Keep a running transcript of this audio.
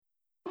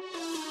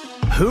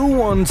Who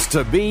wants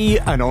to be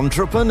an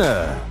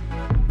entrepreneur?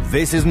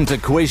 This isn't a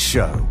quiz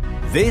show.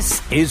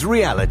 This is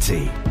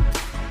reality.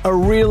 A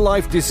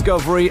real-life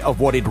discovery of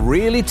what it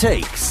really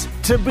takes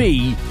to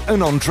be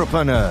an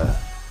entrepreneur.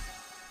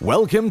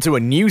 Welcome to a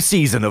new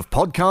season of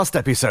podcast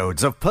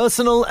episodes of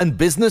personal and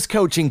business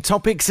coaching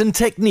topics and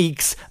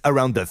techniques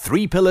around the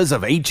three pillars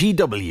of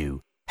HEW: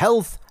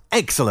 health,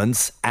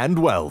 excellence, and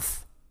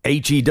wealth.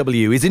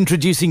 HEW is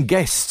introducing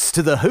guests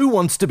to the Who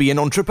Wants to Be an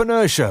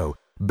Entrepreneur show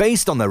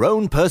based on their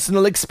own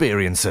personal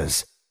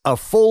experiences. A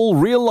full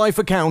real-life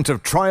account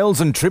of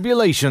trials and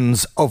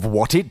tribulations of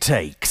what it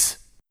takes.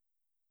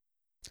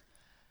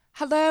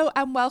 Hello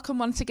and welcome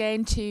once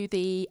again to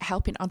the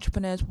Helping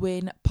Entrepreneurs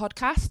Win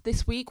podcast.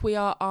 This week we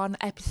are on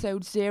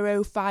episode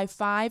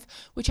 055,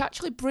 which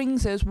actually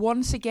brings us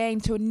once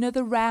again to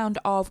another round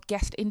of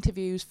guest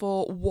interviews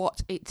for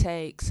What It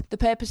Takes. The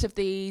purpose of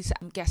these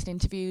guest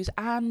interviews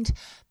and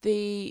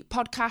the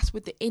podcast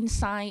with the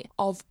insight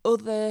of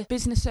other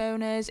business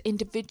owners,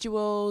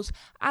 individuals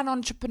and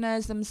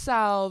entrepreneurs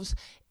themselves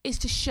is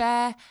to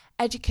share,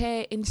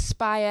 educate,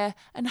 inspire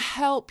and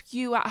help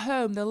you at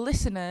home, the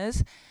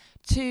listeners,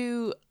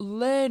 to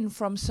learn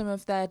from some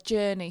of their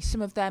journey,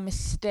 some of their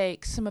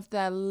mistakes, some of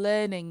their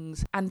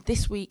learnings. And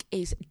this week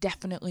is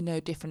definitely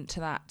no different to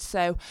that.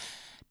 So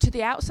to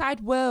the outside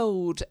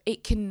world,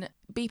 it can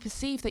be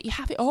perceived that you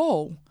have it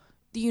all.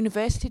 The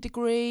university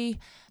degree,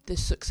 the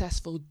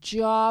successful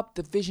job,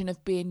 the vision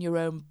of being your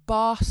own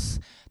boss,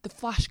 the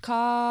flash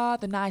car,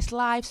 the nice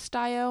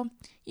lifestyle.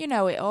 You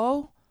know it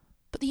all.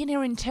 But the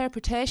inner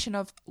interpretation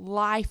of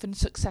life and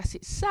success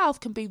itself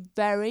can be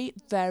very,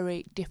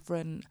 very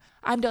different.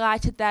 I'm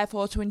delighted,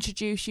 therefore, to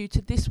introduce you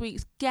to this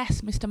week's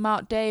guest, Mr.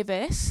 Mark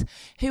Davis,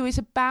 who is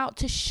about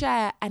to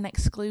share an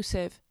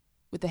exclusive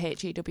with the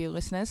HEW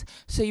listeners.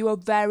 So you are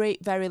very,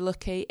 very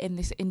lucky in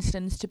this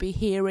instance to be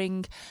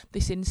hearing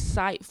this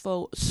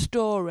insightful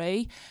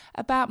story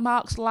about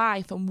Mark's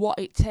life and what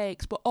it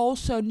takes, but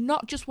also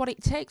not just what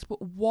it takes,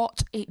 but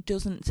what it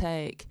doesn't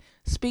take.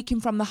 Speaking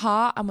from the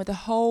heart and with a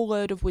whole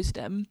load of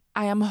wisdom,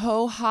 I am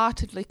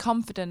wholeheartedly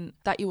confident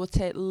that you will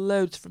take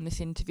loads from this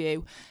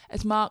interview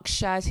as Mark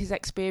shares his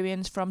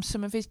experience from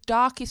some of his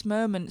darkest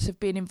moments of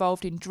being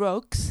involved in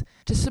drugs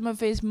to some of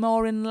his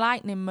more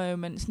enlightening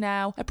moments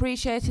now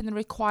appreciating the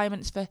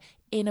requirements for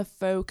inner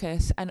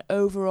focus and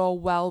overall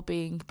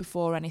well-being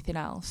before anything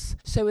else.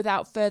 So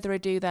without further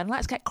ado then,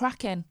 let's get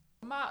cracking.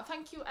 Mark,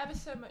 thank you ever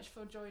so much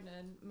for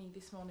joining me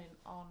this morning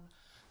on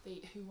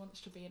the Who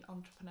Wants to Be an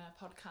Entrepreneur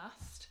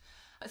podcast.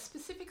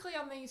 Specifically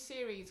on these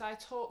series, I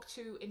talk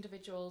to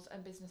individuals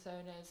and business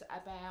owners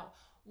about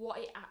what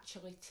it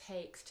actually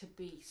takes to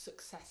be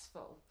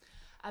successful.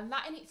 And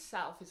that in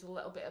itself is a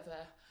little bit of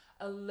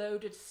a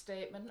loaded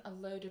statement, a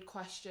loaded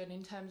question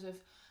in terms of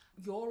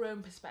your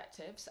own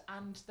perspectives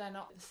and then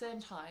at the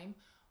same time,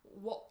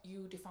 what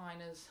you define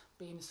as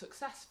being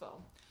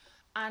successful.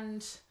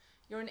 And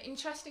you're an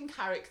interesting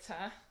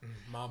character.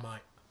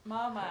 Marmite.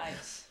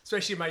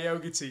 Especially my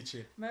yoga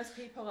teacher. Most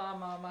people are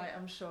Marmite,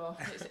 I'm sure.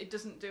 It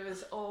doesn't do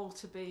us all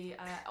to be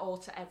all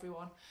to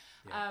everyone.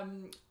 Yeah.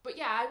 But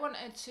yeah, I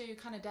wanted to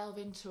kind of delve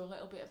into a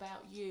little bit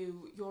about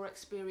you, your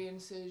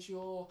experiences,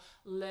 your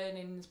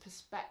learnings,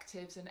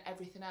 perspectives and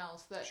everything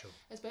else that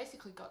has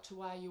basically got to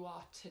where you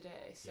are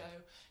today. So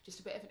just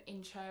a bit of an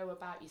intro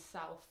about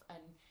yourself and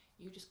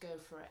you just go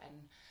for it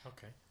and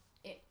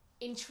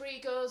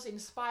intrigue us,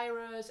 inspire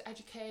us,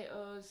 educate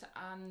us,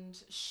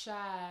 and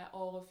share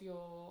all of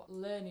your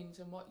learnings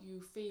and what you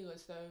feel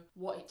as though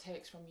what it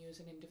takes from you as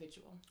an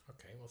individual.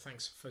 Okay, well,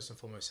 thanks. First and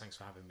foremost, thanks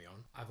for having me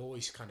on. I've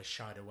always kind of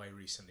shied away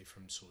recently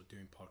from sort of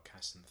doing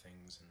podcasts and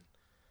things, and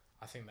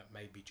I think that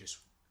maybe just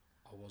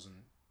I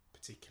wasn't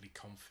particularly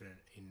confident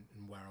in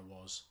where I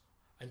was,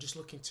 and just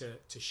looking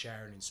to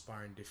share and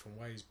inspire in different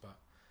ways. But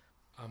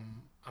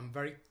I'm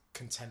very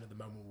content at the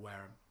moment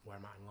where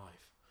I'm at in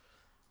life.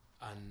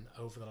 And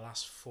over the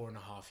last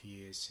 4.5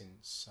 years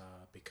since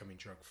becoming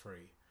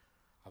drug-free,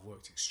 I've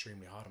worked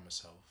extremely hard on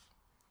myself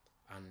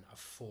and I've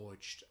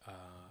forged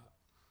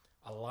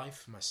a life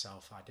for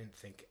myself I didn't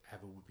think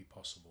ever would be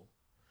possible.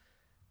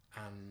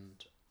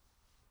 And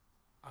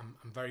I'm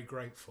very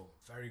grateful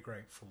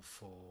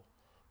for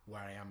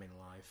where I am in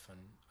life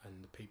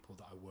and the people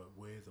that I work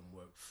with and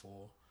work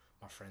for,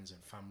 my friends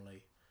and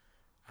family.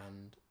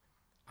 And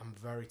I'm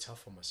very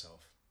tough on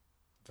myself.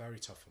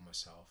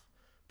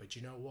 But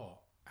you know what?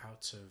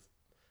 Out of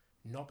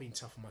not being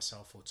tough on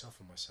myself or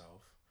tough on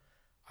myself,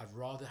 I'd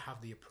rather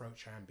have the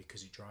approach I am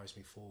because it drives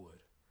me forward.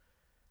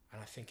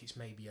 And I think it's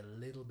maybe a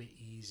little bit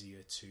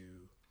easier to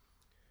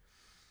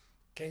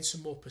gain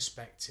some more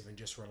perspective and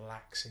just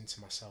relax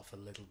into myself a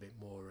little bit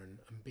more and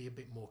be a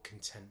bit more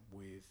content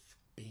with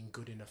being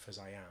good enough as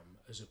I am,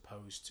 as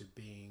opposed to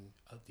being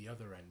at the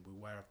other end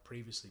where I've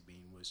previously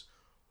been, was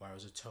where I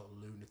was a total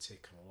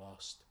lunatic and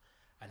lost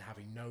and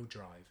having no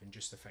drive and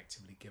just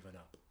effectively given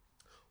up,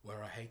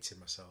 where I hated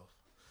myself.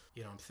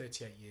 You know, I'm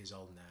 38 years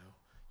old now.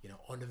 You know,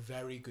 on a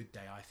very good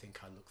day, I think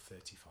I look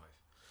 35.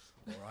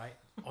 All right?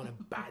 On a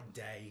bad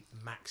day,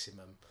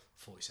 maximum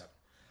 47.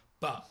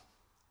 But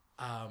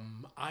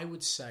I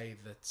would say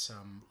that,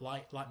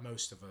 like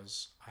most of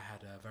us, I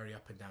had a very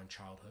up and down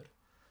childhood.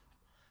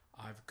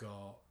 I've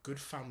got good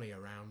family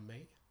around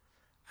me,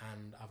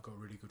 and I've got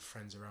really good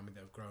friends around me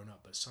that have grown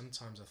up. But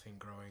sometimes I think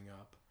growing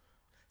up,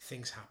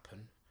 things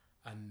happen,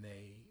 and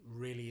they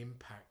really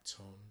impact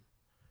on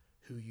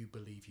who you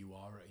believe you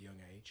are at a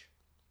young age.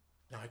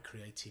 Now, I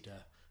created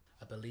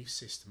a belief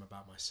system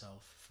about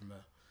myself from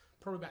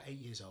probably about 8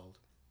 years old,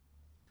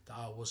 that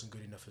I wasn't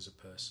good enough as a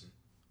person.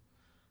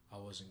 I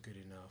wasn't good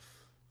enough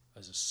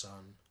as a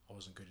son. I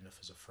wasn't good enough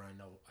as a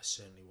friend. I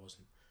certainly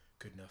wasn't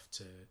good enough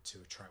to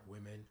attract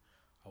women.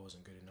 I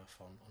wasn't good enough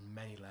on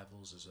many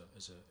levels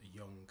as a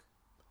young,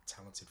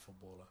 talented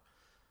footballer.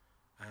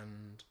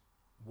 And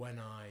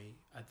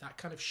that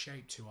kind of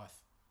shaped who I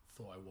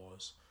thought I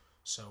was.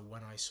 So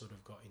when I sort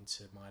of got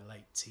into my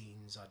late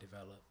teens, I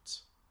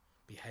developed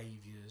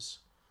behaviours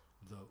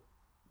that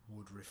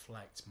would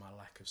reflect my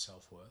lack of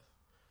self-worth.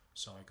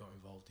 So I got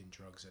involved in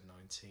drugs at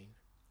 19,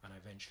 and I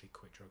eventually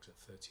quit drugs at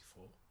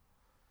 34.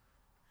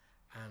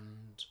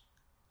 And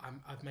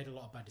I've made a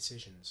lot of bad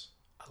decisions.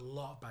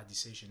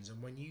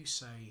 And when you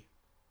say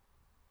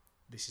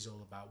this is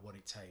all about what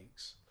it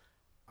takes,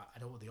 I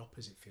know what the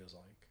opposite feels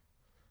like.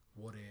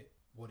 What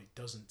it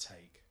doesn't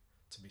take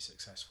to be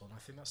successful. And I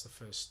think that's the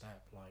first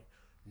step, like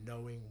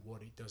knowing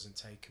what it doesn't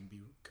take and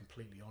be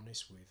completely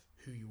honest with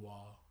who you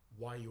are,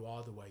 why you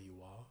are the way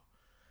you are.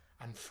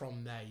 And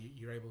from there,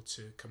 you're able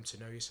to come to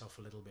know yourself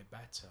a little bit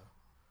better.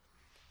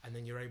 And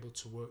then you're able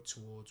to work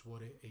towards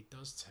what it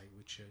does take,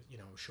 which,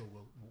 I'm sure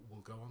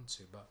we'll go on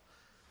to. But,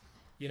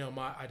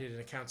 I did an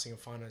accounting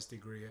and finance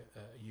degree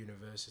at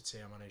university.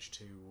 I managed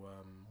to...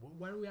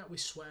 where are we at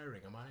with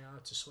swearing? Am I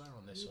allowed to swear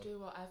on this? You do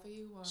whatever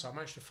you want. So I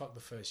managed to fuck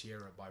the first year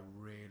up by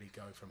really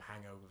going from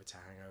hangover to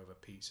hangover,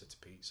 pizza to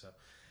pizza.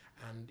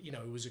 And,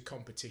 it was a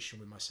competition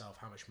with myself,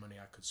 how much money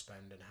I could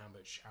spend and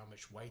how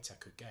much weight I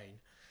could gain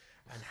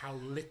and how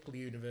little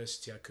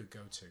university I could go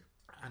to.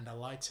 And I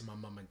lied to my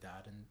mum and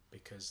dad, and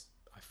because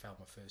I failed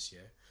my first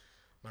year,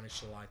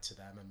 managed to lie to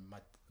them, and my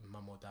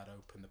mum or dad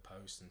opened the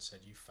post and said,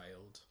 you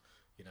failed,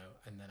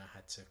 and then I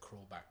had to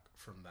crawl back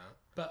from that.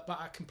 But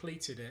I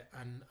completed it,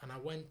 and I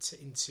went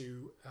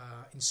into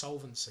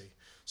insolvency,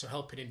 so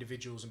helping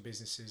individuals and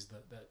businesses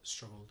that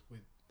struggled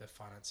with their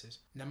finances.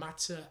 No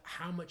matter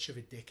how much of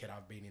a dickhead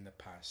I've been in the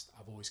past,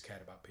 I've always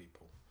cared about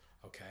people,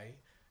 okay?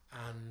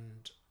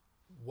 And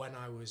when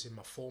I was in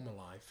my former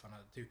life, and I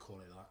do call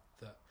it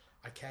that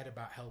I cared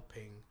about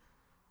helping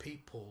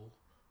people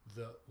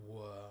that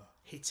were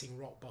hitting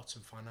rock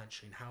bottom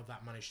financially and how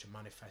that managed to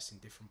manifest in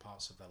different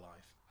parts of their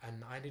life.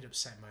 And I ended up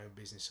setting my own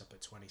business up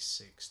at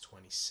 26,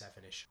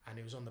 27-ish. And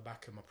it was on the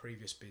back of my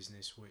previous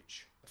business,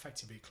 which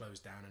effectively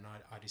closed down. And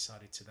I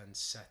decided to then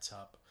set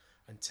up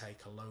and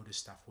take a load of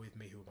staff with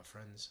me who were my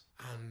friends.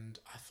 And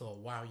I thought,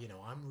 wow,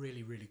 I'm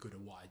really, really good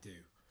at what I do.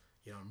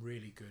 I'm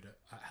really good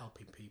at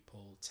helping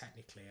people.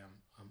 Technically,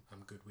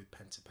 I'm good with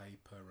pen to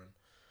paper and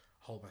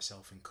hold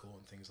myself in court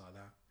and things like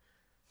that.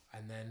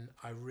 And then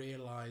I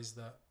realised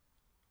that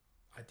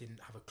I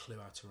didn't have a clue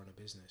how to run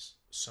a business.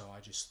 So I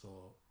just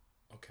thought,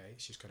 okay,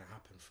 it's just going to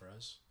happen for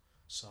us.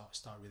 So I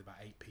started with about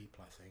 8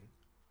 people, I think,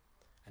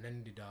 and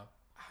ended up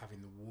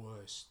having the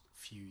worst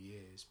few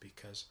years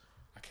because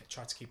I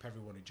tried to keep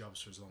everyone in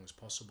jobs for as long as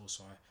possible.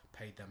 So I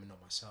paid them and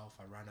not myself.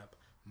 I ran up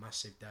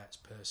massive debts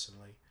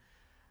personally.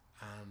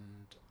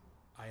 And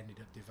I ended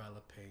up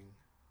developing...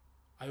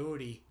 I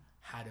already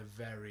had a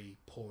very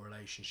poor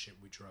relationship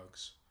with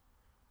drugs,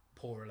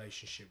 poor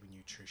relationship with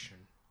nutrition,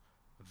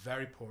 a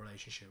very poor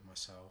relationship with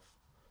myself,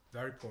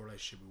 very poor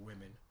relationship with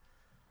women,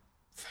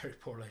 very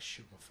poor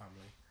relationship with my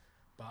family.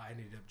 But I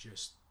ended up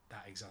just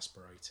that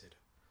exasperated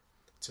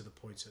to the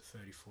point at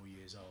 34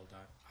 years old,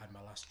 I had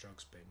my last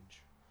drugs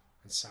binge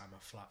and sat in my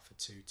flat for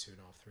 2.5,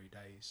 3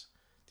 days,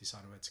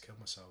 decided I had to kill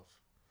myself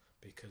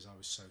because I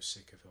was so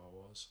sick of who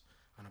I was.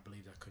 And I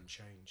believed I couldn't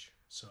change.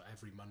 So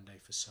every Monday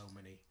for so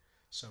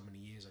many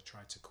years I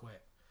tried to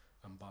quit.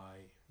 And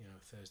by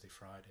Thursday,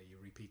 Friday, you're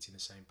repeating the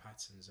same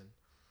patterns. And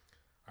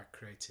I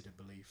created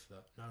a belief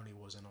that not only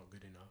was I not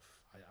good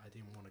enough, I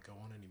didn't want to go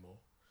on anymore.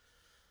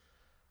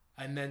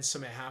 And then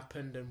something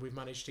happened, and we've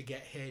managed to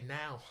get here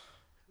now.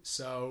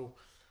 So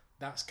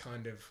that's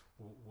kind of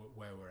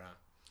where we're at.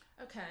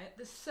 Okay,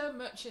 there's so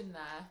much in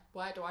there.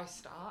 Where do I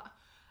start?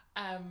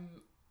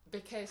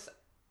 Because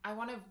I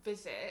want to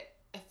visit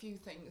a few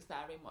things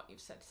there in what you've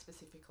said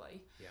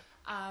specifically.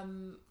 Yeah.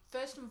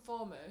 First and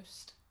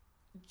foremost,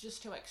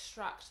 just to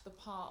extract the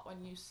part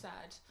when you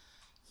said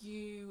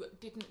you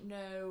didn't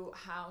know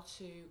how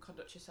to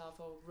conduct yourself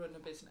or run a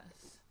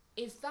business.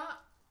 Is that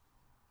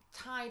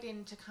tied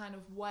into kind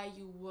of where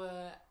you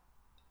were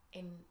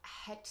in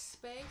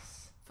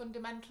headspace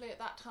fundamentally at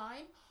that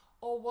time?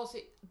 Or was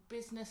it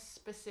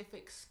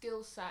business-specific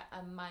skill set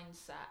and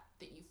mindset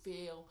that you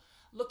feel,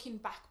 looking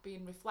back,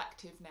 being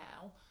reflective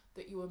now,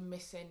 that you were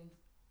missing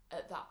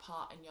at that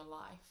part in your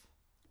life?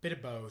 Bit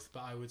of both,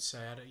 but I would say,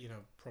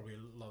 probably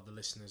a lot of the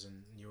listeners,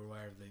 and you're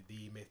aware of the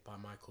E-Myth by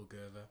Michael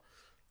Gerver,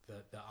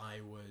 that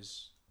I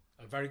was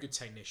a very good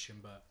technician,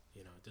 but,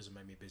 it doesn't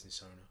make me a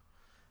business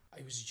owner.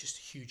 it was just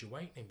a huge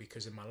awakening,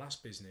 because in my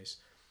last business,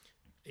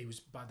 it was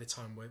by the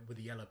time with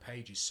the Yellow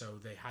Pages, so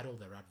they had all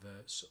their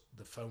adverts,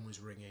 the phone was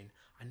ringing.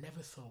 I never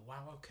thought,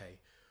 wow, okay,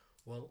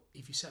 well,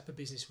 if you set up a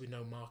business with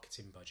no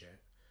marketing budget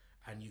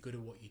and you're good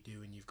at what you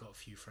do and you've got a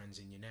few friends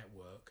in your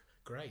network,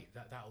 great,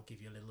 that'll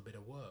give you a little bit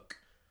of work.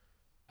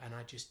 And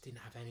I just didn't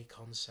have any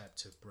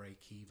concept of break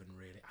even,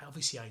 really.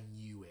 Obviously I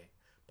knew it,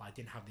 but I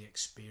didn't have the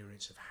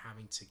experience of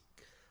having to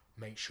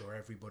make sure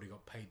everybody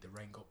got paid, the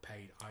rent got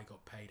paid, I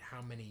got paid.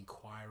 How many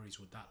inquiries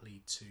would that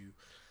lead to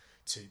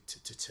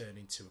turn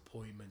into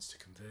appointments, to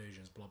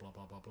conversions, blah blah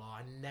blah blah blah.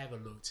 I never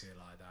looked at it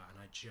like that, and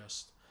I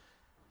just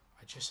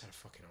had a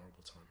fucking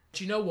horrible time.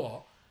 Do you know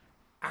what?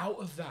 Out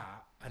of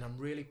that, and I'm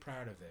really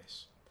proud of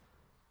this,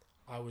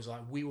 I was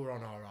like, we were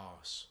on our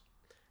arse,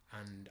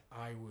 and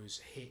I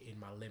was hitting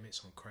my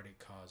limits on credit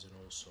cards and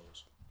all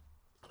sorts,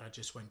 and I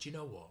just went, do you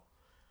know what?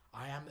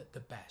 I am at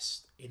the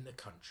best in the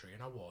country,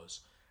 and I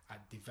was,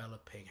 at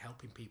developing,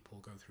 helping people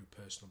go through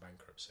personal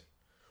bankruptcy.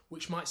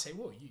 Which might say,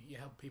 well, you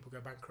help people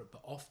go bankrupt,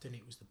 but often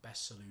it was the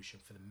best solution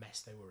for the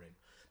mess they were in.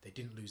 They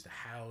didn't lose their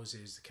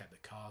houses, they kept their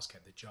cars,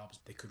 kept their jobs,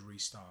 they could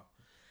restart.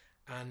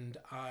 And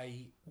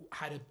I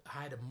had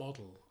a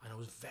model, and I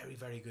was very,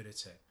 very good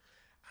at it.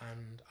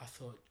 And I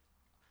thought,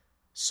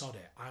 sod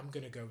it, I'm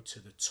going to go to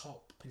the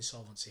top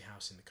insolvency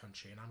house in the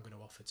country, and I'm going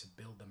to offer to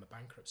build them a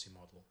bankruptcy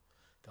model.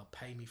 They'll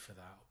pay me for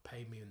that, or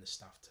pay me and the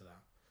staff to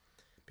that,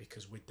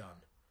 because we're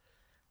done.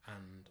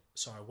 And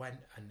so I went,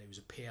 and it was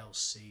a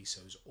PLC,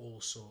 so it was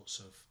all sorts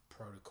of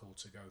protocol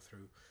to go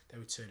through. They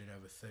were turning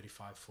over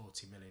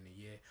 35-40 million a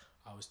year.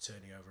 I was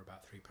turning over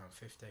about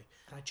 £3.50.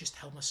 And I just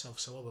held myself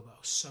so over, but I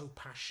was so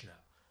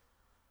passionate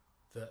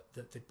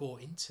that they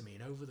bought into me.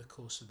 And over the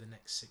course of the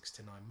next 6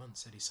 to 9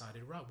 months, they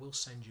decided, right, we'll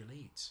send you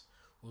leads.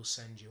 We'll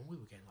send you, and we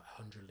were getting like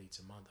 100 leads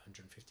a month,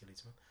 150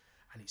 leads a month,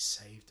 and it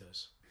saved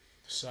us.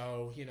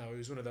 So, it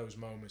was one of those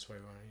moments where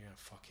we went,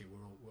 fuck it,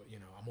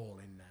 I'm all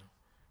in now.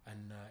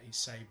 And it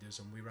saved us,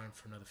 and we ran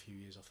for another few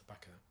years off the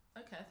back of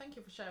that. Okay, thank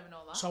you for sharing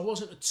all that. So I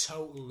wasn't a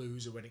total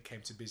loser when it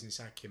came to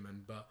business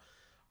acumen, but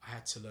I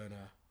had to learn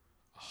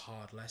a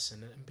hard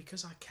lesson, and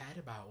because I cared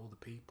about all the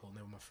people and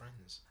they were my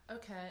friends.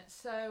 Okay,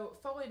 so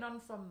following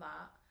on from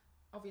that,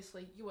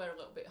 obviously you were a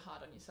little bit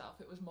hard on yourself.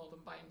 It was more than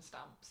buying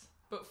stamps.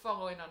 But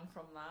following on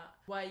from that,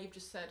 where you've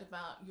just said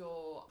about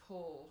your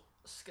poor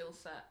skill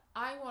set,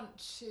 I want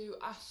to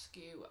ask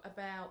you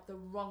about the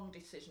wrong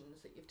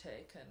decisions that you've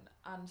taken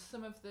and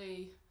some of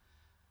the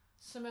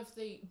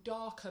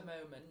darker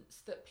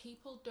moments that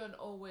people don't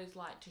always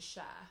like to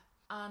share.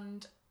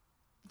 And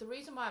the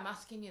reason why I'm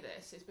asking you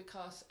this is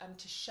because, and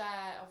to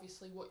share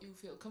obviously what you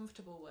feel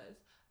comfortable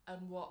with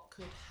and what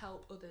could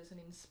help others and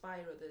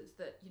inspire others,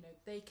 that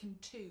they can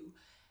too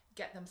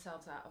get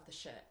themselves out of the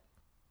shit.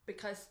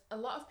 Because a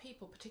lot of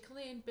people,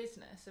 particularly in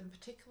business and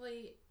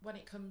particularly when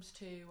it comes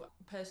to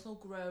personal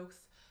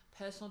growth,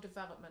 personal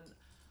development,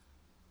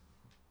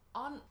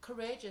 aren't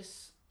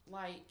courageous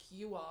like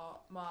you are,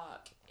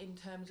 Mark, in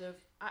terms of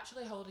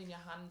actually holding your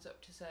hands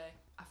up to say,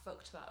 I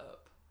fucked that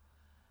up.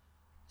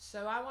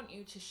 So I want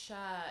you to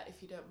share,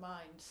 if you don't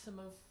mind, some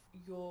of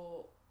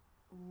your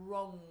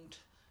wronged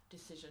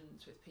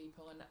decisions with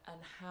people and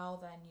how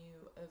then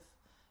you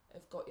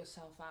have got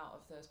yourself out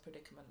of those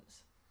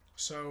predicaments.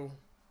 So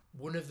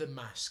one of the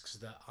masks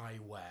that I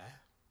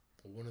wear,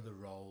 or one of the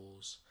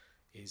roles,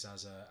 is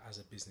as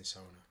a business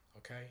owner,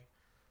 okay?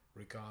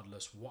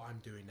 Regardless what I'm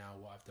doing now,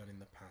 what I've done in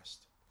the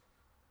past.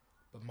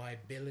 But my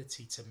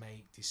ability to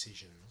make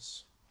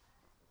decisions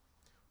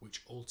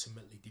which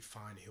ultimately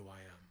define who I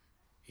am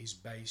is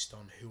based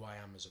on who I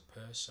am as a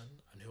person,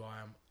 and who I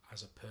am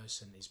as a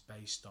person is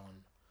based on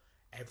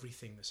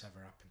everything that's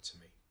ever happened to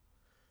me.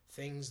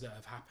 Things that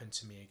have happened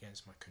to me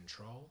against my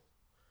control,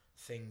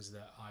 things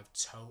that I've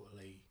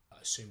totally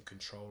assumed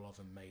control of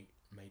and made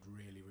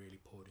really, really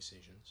poor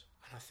decisions.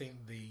 And I think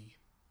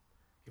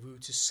if we were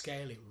to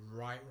scale it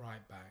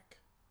right back,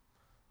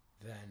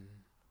 then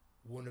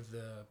one of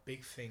the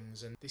big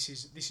things, and this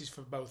is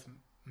for both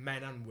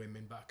men and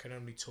women, but I can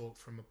only talk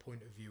from a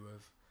point of view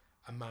of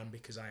a man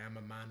because I am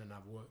a man and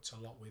I've worked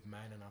a lot with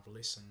men and I've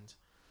listened,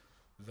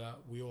 that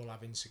we all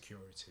have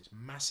insecurities,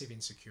 massive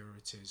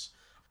insecurities,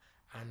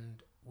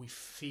 and we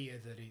fear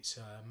that it's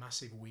a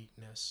massive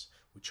weakness.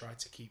 We try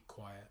to keep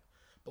quiet,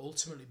 but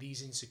ultimately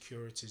these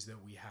insecurities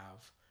that we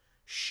have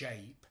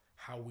shape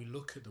how we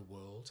look at the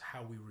world,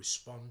 how we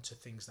respond to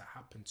things that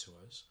happen to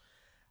us,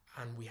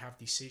 and we have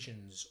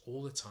decisions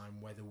all the time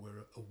whether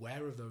we're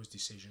aware of those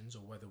decisions or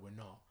whether we're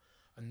not,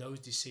 and those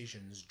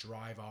decisions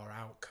drive our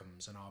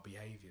outcomes and our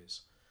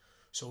behaviours.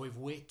 So if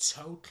we're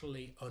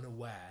totally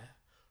unaware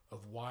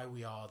of why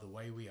we are the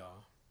way we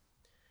are,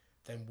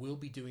 then we'll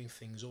be doing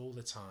things all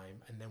the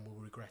time and then we'll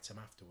regret them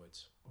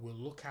afterwards. We'll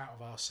look out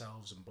of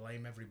ourselves and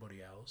blame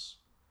everybody else,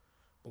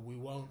 but we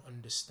won't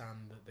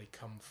understand that they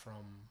come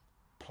from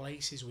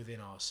places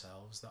within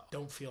ourselves that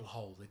don't feel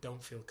whole, they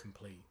don't feel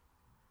complete,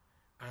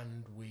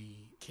 and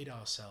we kid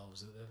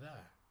ourselves that they're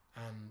there.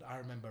 And I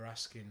remember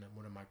asking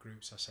one of my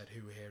groups, I said,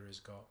 who here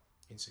has got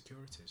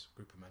insecurities?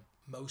 Group of men.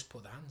 Most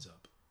put their hands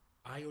up.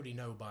 I already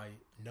know by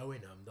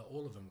knowing them that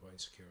all of them got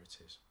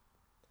insecurities.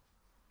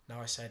 Now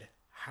I said,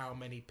 how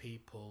many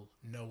people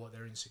know what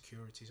their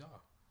insecurities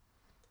are?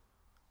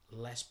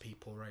 Less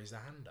people raise their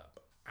hand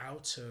up.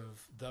 Out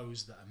of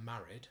those that are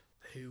married,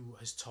 who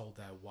has told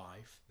their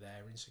wife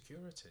their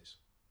insecurities?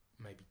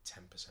 Maybe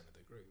 10% of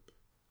the group.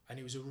 And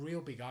it was a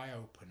real big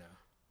eye-opener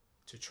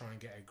to try and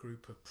get a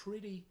group of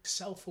pretty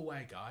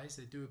self-aware guys.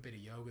 They do a bit of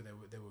yoga,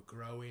 they were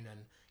growing, and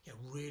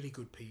really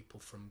good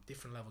people from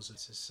different levels of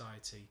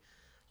society,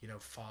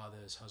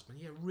 fathers,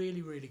 husbands,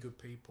 really, really good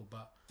people.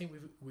 But I think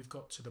we've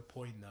got to the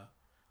point that,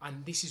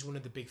 and this is one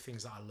of the big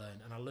things that I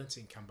learned, and I learned it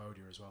in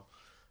Cambodia as well,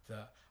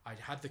 that I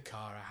had the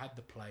car, I had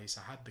the place,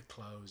 I had the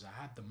clothes,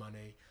 I had the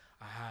money,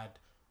 I had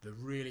the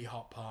really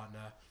hot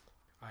partner,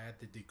 I had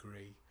the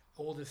degree,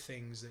 all the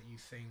things that you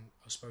think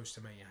are supposed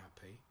to make you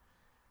happy,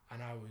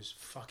 and I was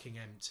fucking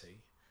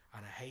empty,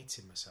 and I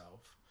hated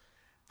myself,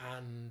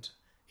 and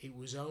it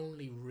was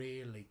only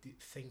really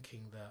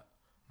thinking that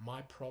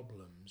my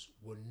problems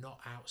were not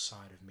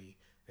outside of me,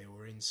 they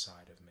were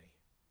inside of me.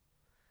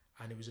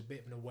 And it was a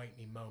bit of an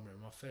awakening moment.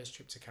 On my first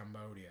trip to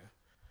Cambodia,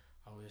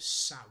 I was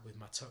sat with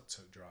my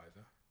tuk-tuk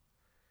driver,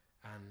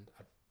 and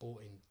I'd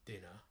bought him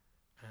dinner,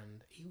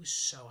 and he was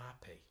so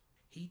happy.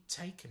 He'd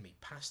taken me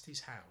past his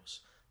house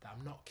that,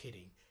 I'm not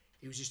kidding,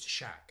 it was just a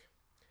shack,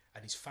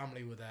 and his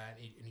family were there,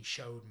 and he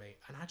showed me,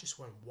 and I just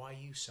went, why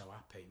are you so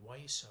happy? Why are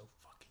you so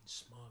fucking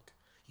smug?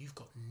 You've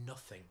got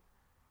nothing,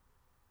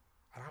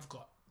 and I've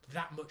got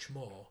that much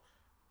more,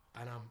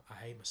 and I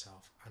hate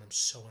myself, and I'm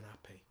so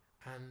unhappy.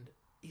 And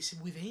it's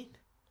within.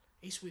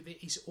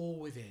 It's all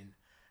within.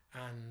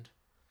 And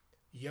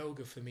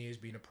yoga for me has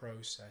been a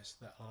process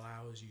that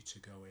allows you to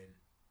go in,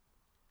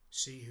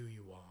 see who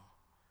you are,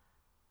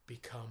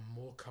 become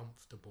more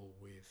comfortable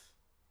with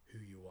who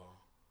you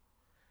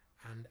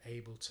are, and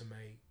able to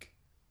make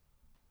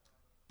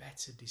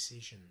better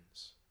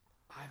decisions.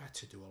 I've had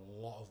to do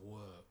a lot of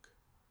work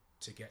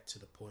to get to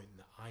the point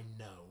that I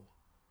know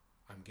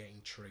I'm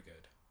getting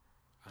triggered,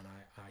 and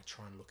I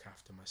try and look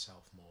after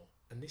myself more.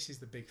 And this is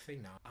the big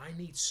thing now. I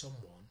need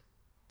someone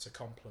to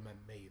compliment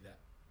me that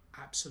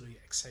absolutely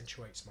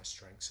accentuates my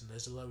strengths, and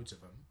there's loads of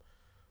them,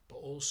 but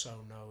also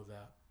know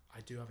that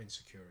I do have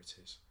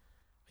insecurities,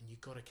 and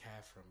you've got to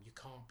care for them. You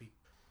can't be...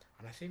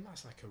 And I think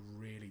that's like a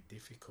really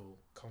difficult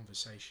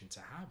conversation to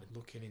have, and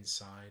looking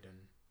inside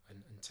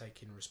and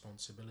taking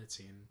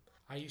responsibility. And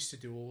I used to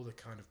do all the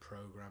kind of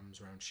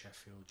programs around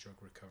Sheffield, drug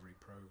recovery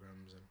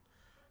programs, and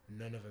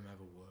none of them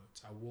ever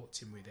worked. I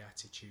walked in with the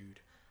attitude,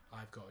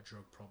 I've got a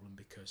drug problem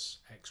because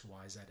X,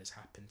 Y, Z has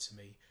happened to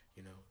me.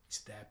 It's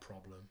their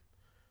problem.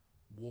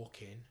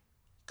 Walk in,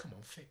 come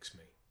on, fix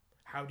me.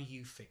 How do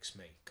you fix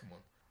me? Come on.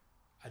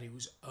 And it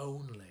was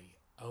only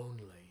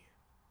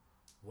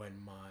when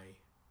my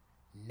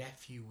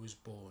nephew was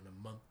born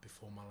a month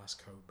before my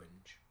last coke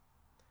binge,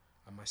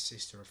 and my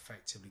sister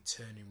effectively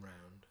turning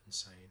round and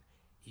saying,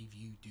 if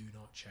you do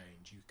not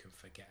change, you can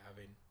forget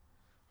having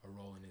a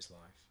role in his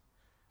life.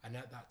 And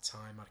at that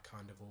time, I'd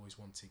kind of always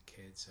wanted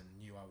kids and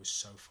knew I was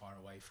so far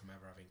away from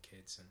ever having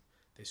kids, and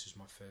this was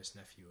my first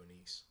nephew or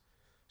niece.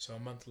 So a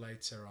month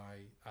later,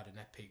 I had an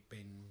epic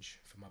binge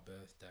for my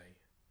birthday,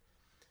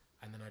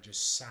 and then I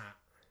just sat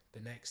the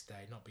next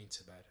day, not been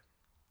to bed,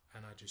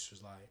 and I just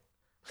was like,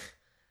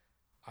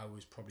 I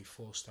was probably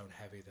 4 stone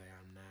heavier than I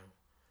am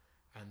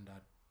now, and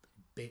I'd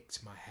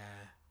bicked my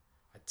hair,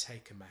 I'd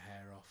taken my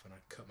hair off, and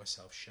I'd cut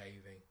myself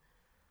shaving,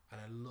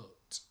 and I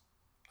looked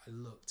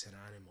an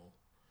animal.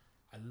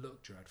 I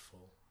looked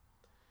dreadful,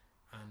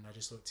 and I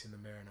just looked in the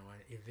mirror and I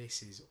went, if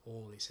this is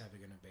all it's ever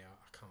going to be,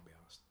 I can't be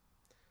arsed.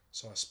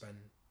 So I spent,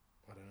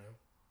 I don't know,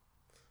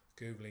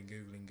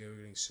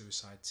 Googling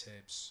suicide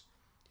tips,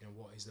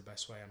 what is the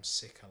best way, I'm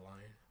sick of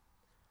lying.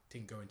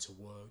 Didn't go into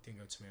work, didn't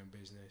go to my own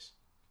business,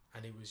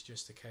 and it was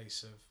just a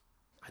case of,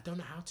 I don't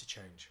know how to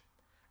change.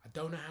 I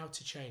don't know how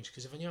to change,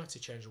 because if I knew how to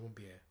change, I wouldn't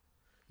be here.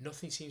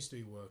 Nothing seems to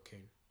be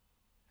working.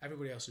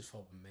 Everybody else's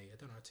fault but me. I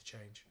don't know how to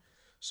change,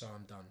 so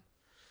I'm done.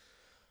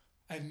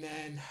 And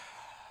then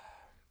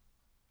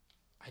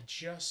I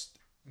just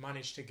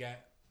managed to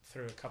get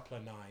through a couple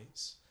of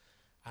nights,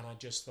 and I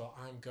just thought,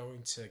 I'm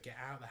going to get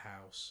out of the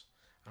house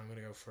and I'm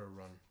going to go for a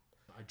run.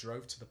 I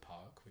drove to the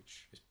park,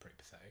 which is pretty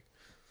pathetic.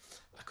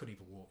 I couldn't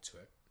even walk to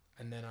it.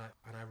 And then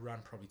I ran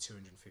probably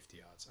 250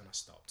 yards, and I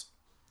stopped.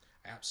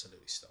 I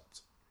absolutely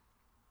stopped.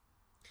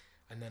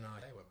 And then I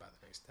went back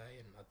the next day,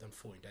 and I'd done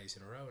 14 days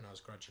in a row, and I was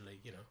gradually,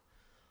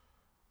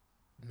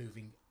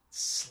 moving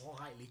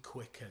slightly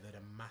quicker than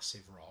a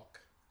massive rock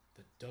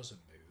that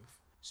doesn't move.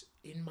 So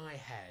in my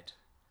head,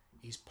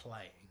 he's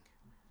playing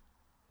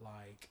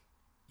like,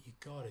 you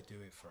got to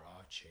do it for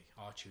Archie.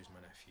 Archie was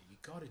my nephew. You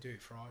got to do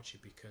it for Archie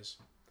because,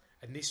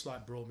 and this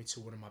brought me to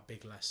one of my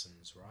big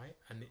lessons, right?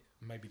 And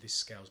maybe this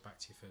scales back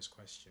to your first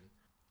question.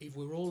 If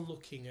we're all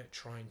looking at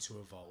trying to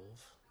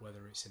evolve,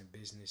 whether it's in a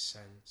business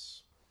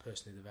sense,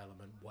 personal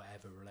development,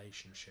 whatever,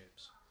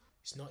 relationships,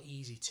 it's not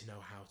easy to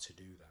know how to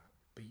do that.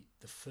 But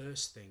the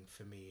first thing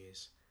for me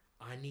is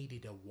I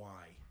needed a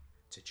why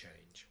to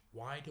change.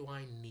 Why do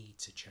I need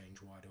to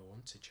change? Why do I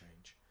want to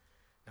change?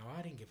 Now,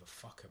 I didn't give a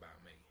fuck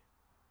about me.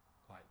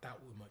 Like, that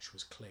much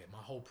was clear. My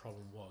whole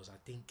problem was I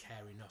didn't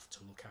care enough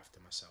to look after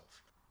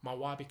myself. My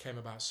why became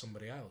about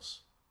somebody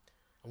else.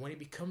 And when it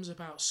becomes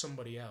about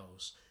somebody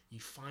else, you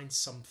find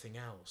something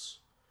else.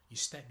 You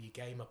step your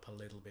game up a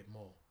little bit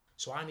more.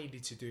 So I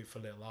needed to do it for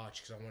little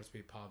Archie because I wanted to be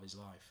a part of his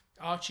life.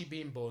 Archie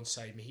being born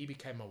saved me. He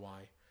became my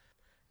why.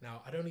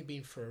 Now, I'd only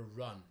been for a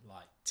run,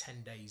 like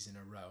 10 days in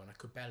a row, and I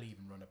could barely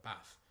even run a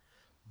bath.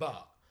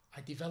 But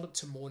I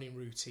developed a morning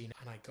routine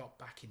and I got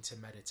back into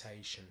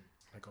meditation.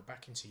 I got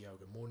back into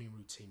yoga. Morning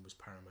routine was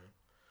paramount.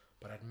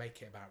 But I'd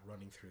make it about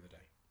running through the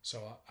day.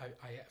 So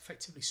I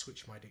effectively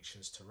switched my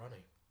addictions to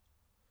running.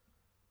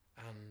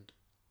 And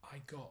I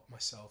got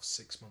myself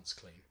 6 months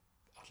clean.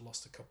 I'd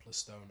lost a couple of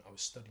stone. I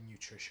was studying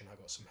nutrition. I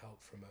got some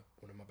help from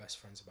one of my best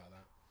friends about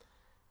that.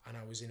 And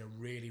I was in a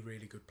really,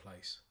 really good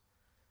place.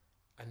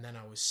 And then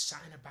I was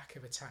sat in the back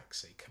of a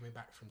taxi coming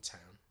back from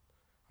town.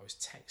 I was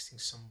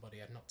texting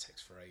somebody. I'd not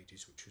texted for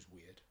ages, which was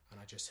weird. And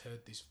I just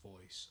heard this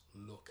voice,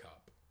 look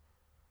up.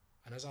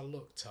 And as I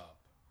looked up,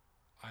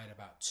 I had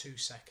about 2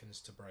 seconds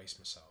to brace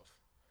myself.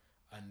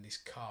 And this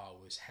car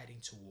was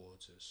heading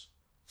towards us,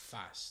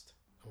 fast.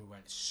 And we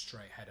went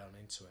straight head on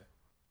into it.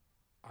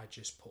 I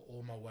just put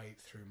all my weight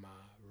through my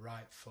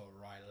right foot,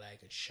 right leg,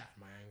 and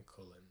shattered my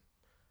ankle and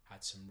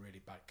had some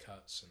really bad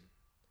cuts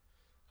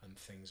and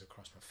things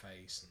across my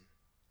face.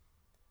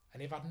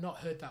 And if I'd not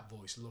heard that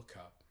voice, look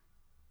up,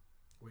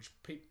 which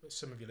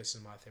some of you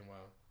listeners might think,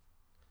 well,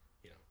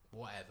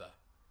 whatever.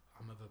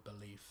 I'm of a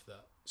belief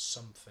that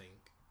something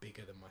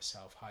bigger than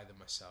myself, higher than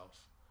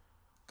myself,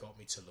 got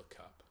me to look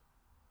up.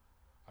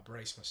 I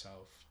braced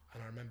myself,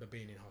 and I remember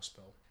being in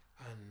hospital,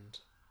 and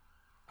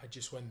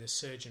when the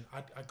surgeon,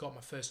 I got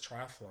my first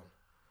triathlon,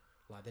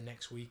 like the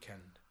next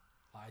weekend.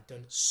 I'd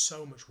done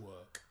so much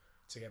work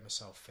to get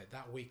myself fit.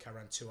 That week I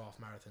ran 2 half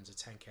marathons, a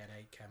 10k and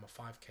 8k. My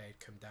 5k had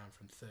come down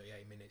from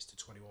 38 minutes to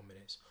 21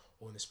 minutes,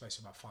 all in the space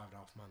of about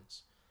 5.5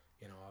 months.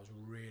 I was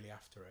really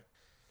after it.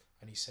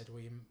 And he said,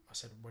 I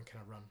said, when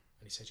can I run?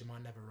 And he said, you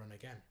might never run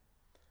again.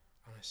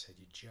 And I said,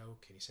 you're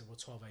joking. He said, well,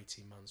 12,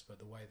 18 months, but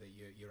the way that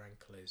your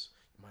ankle is,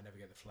 you might never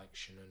get the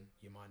flexion and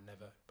it might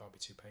be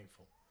too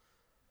painful.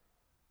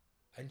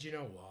 And you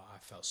know what? I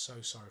felt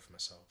so sorry for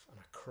myself, and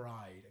I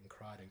cried and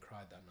cried and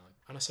cried that night.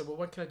 And I said, well,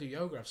 when can I do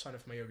yoga? I've signed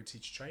up for my yoga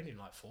teacher training in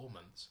like 4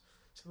 months.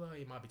 He said, well,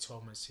 you might be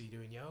 12 months till you're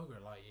doing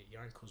yoga, like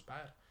your ankle's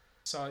bad.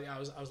 So I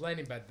was laying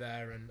in bed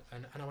there, and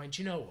I went,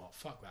 do you know what?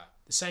 Fuck that.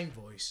 The same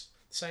voice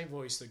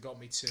that got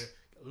me to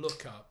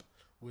look up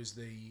was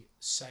the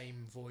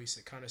same voice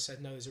that kind of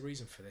said, no, there's a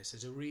reason for this.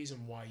 There's a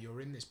reason why you're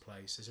in this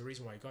place. There's a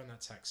reason why you got in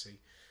that taxi.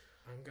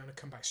 I'm going to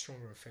come back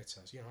stronger and fitter.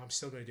 I'm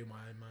still going to do my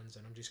Ironmans,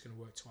 and I'm just going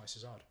to work twice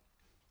as hard.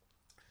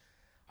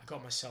 I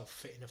got myself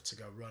fit enough to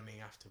go running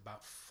after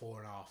about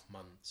 4.5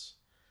 months,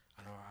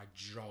 and I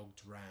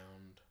jogged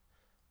round.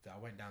 I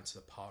went down to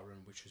the park run,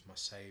 which was my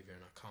saviour,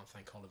 and I can't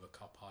thank Oliver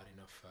Coppard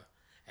enough for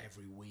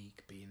every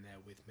week being there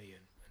with me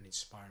and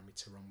inspiring me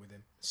to run with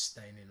him,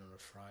 staying in on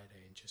a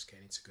Friday and just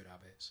getting into good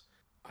habits.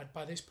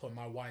 By this point,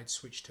 my why had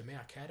switched to me.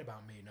 I cared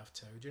about me enough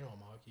to, do you know,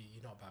 Mark,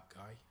 you're not a bad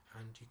guy,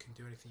 and you can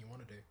do anything you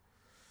want to do.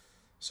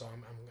 So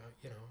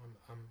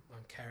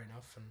I'm caring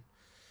enough,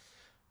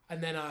 and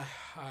then I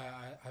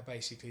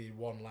basically did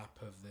 1 lap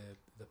of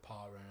the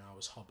park run, and I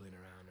was hobbling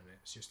around, and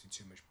it was just in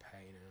too much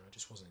pain, and I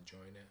just wasn't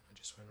enjoying it. I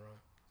just went,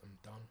 right, I'm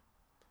done.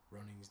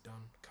 Running's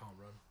done. Can't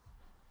run.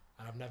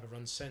 And I've never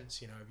run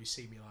since. If you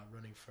see me like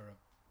running for a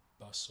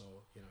bus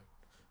or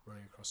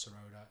running across the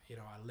road,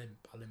 I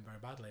limp very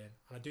badly,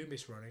 and I do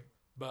miss running.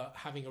 But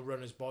having a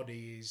runner's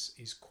body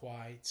is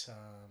quite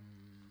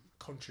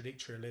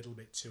contradictory a little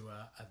bit to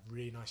a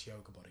really nice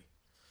yoga body,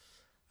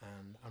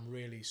 and I'm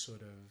really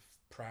sort of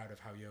proud of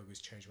how yoga's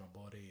changed my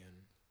body.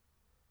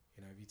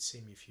 And if you'd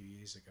seen me a few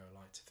years ago,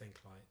 like to think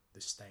like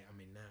the state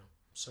I'm in now.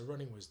 So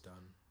running was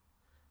done.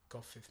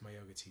 Got fit for my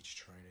yoga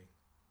teacher training.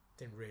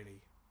 Didn't really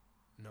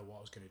know what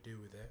I was going to do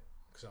with it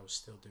because I was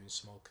still doing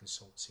small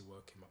consultancy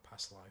work in my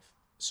past life.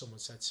 Someone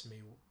said to me,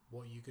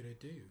 what are you going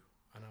to do?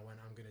 And I went,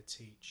 I'm going to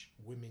teach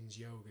women's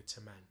yoga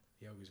to men.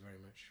 Yoga is very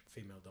much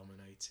female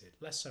dominated,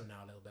 less so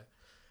now a little bit.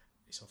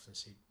 It's often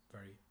seen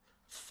very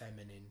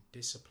feminine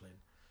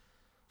discipline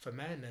for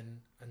men,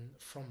 and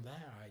from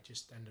there I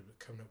just ended up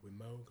coming up with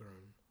Moga,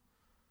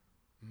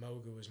 and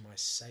Moga was my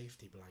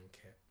safety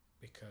blanket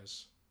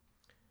because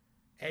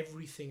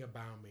everything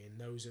about me, and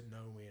those that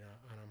know me,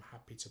 and I'm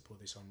happy to put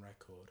this on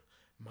record,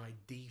 my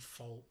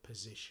default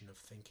position of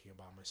thinking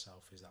about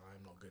myself is that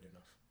I'm not good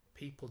enough.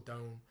 People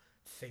don't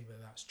think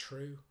that that's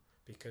true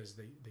because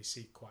they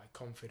see quite a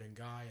confident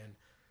guy, and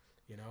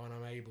and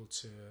I'm able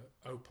to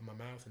open my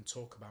mouth and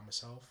talk about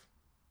myself,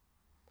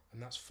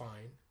 and that's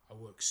fine. I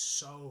work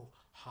so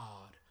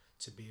hard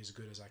to be as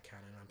good as I can,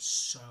 and I'm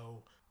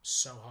so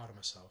hard on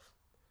myself.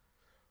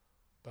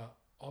 But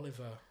Ollie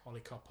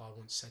Coppard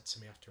once said to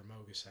me after a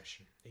Moga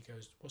session, he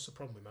goes, what's the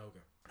problem with Moga?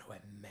 And I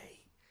went,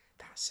 mate,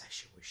 that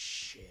session was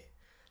shit.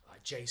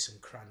 Like Jason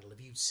Crandall, have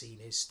you seen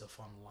his stuff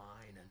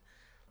online?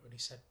 And he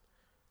said,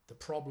 the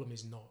problem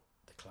is not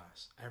the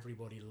class.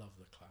 Everybody loved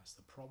the class.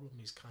 The problem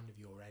is kind of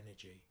your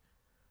energy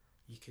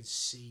You can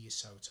see you're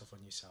so tough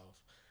on yourself.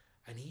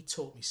 And he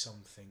taught me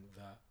something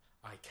that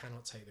I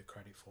cannot take the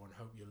credit for, and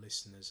hope your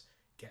listeners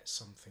get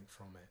something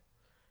from it.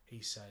 He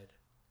said,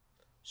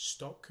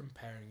 stop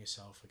comparing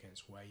yourself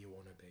against where you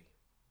want to be.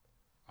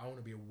 I want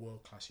to be a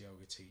world-class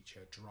yoga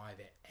teacher, drive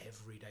it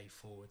every day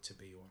forward to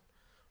be one,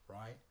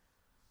 right?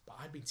 But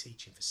I'd been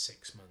teaching for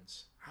 6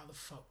 months. How the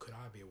fuck could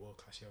I be a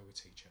world-class yoga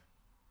teacher?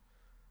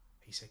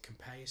 He said,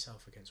 compare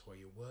yourself against where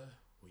you were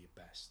or your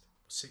best.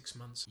 6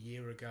 months, a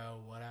year ago,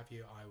 what have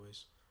you, I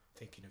was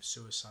thinking of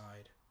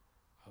suicide.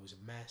 I was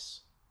a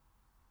mess.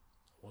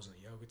 I wasn't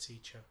a yoga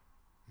teacher.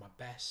 My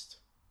best,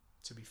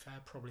 to be fair,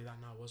 probably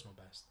that now was my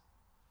best.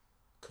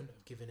 Couldn't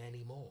have given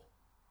any more.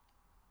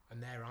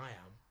 And there I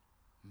am,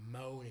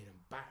 moaning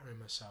and battering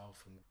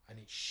myself, and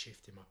it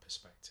shifted my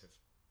perspective.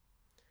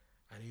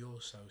 And he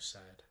also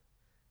said,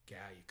 get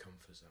out of your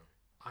comfort zone.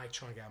 I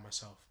try and get out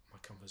of my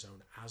comfort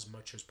zone as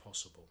much as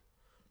possible,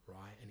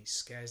 right? And it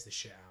scares the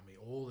shit out of me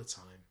all the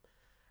time.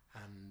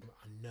 And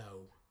I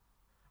know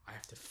I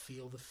have to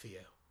feel the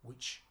fear,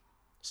 which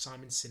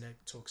Simon Sinek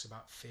talks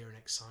about fear and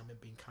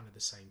excitement being kind of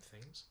the same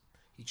things.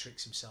 He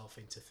tricks himself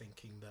into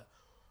thinking that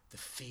the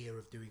fear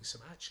of doing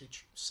some actually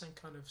same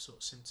kind of sort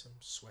of symptoms,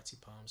 sweaty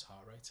palms,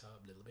 heart rate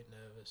up, a little bit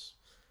nervous,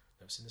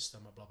 nerves in the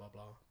stomach, blah, blah,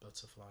 blah,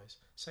 butterflies.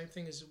 Same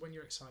thing as when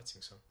you're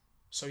exciting.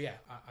 So yeah,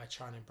 I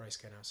try and embrace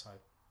getting outside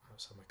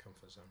my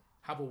comfort zone.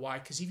 Have a why,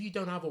 because if you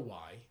don't have a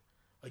why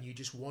and you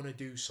just want to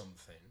do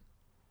something,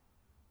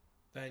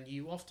 then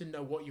you often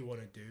know what you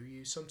want to do.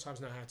 You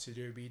sometimes know how to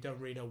do it, but you don't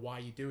really know why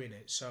you're doing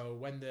it. So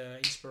when the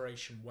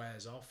inspiration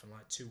wears off and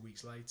like 2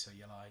 weeks later,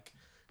 you're like,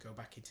 go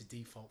back into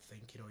default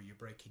thinking, or you're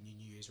breaking your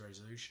New Year's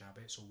resolution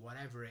habits or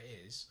whatever it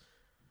is,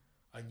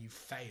 and you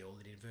fail,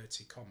 in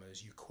inverted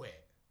commas, you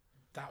quit.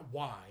 That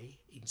why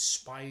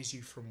inspires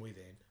you from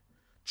within,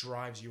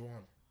 drives you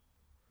on.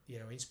 You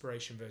know,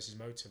 inspiration versus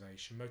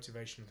motivation.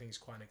 Motivation, I think, is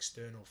quite an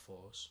external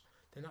force.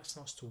 Then that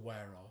starts to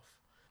wear off.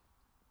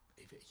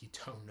 If you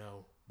don't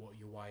know what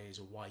your why is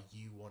or why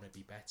you want to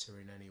be better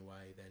in any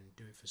way, then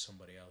do it for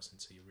somebody else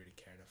until you really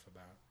care enough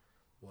about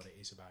what it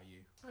is about you.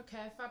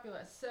 Okay,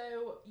 fabulous.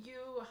 So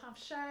you have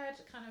shared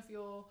kind of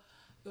your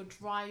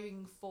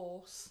driving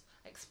force,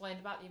 explained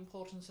about the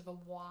importance of a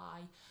why,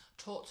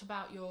 talked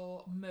about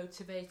your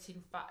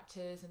motivating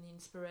factors and the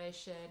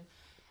inspiration,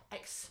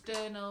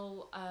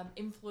 external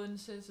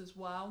influences as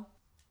well.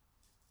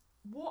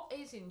 What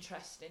is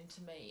interesting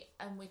to me,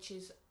 and which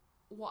is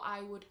what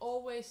I would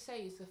always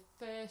say is the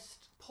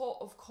first port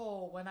of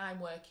call when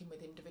I'm working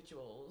with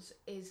individuals,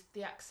 is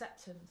the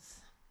acceptance,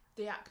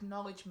 the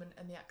acknowledgement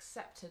and the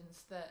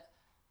acceptance that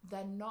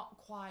they're not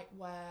quite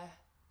where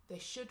they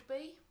should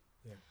be,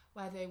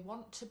 where they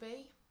want to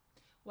be,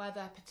 where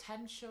their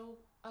potential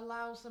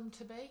allows them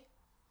to be.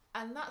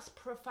 And that's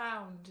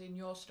profound in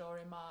your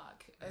story,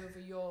 Mark,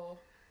 over your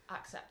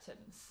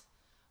acceptance.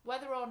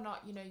 Whether or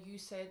not, you know, you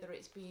say that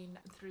it's been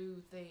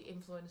through the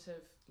influence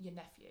of your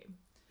nephew,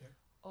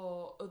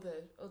 or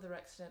other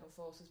external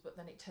forces, but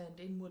then it turned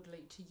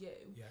inwardly to you,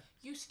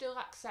 you still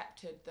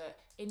accepted that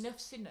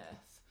enough's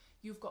enough,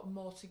 you've got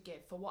more to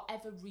give for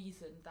whatever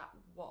reason that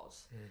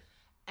was.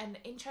 And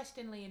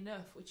interestingly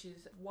enough, which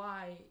is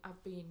why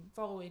I've been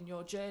following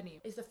your journey,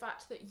 is the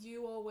fact that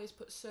you always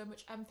put so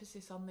much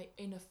emphasis on the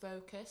inner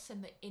focus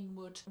and the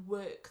inward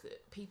work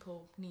that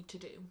people need to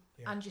do.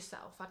 And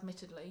yourself,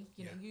 admittedly,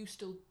 you know, you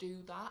still do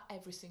that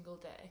every single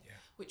day,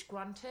 which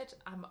granted,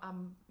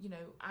 I'm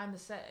the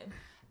same.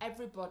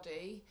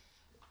 Everybody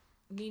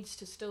needs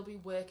to still be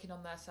working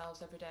on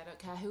themselves every day. I don't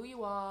care who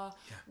you are,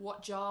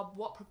 what job,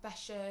 what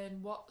profession,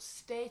 what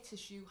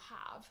status you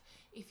have.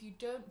 If you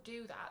don't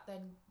do that,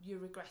 then you're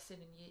regressing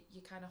and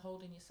you're kind of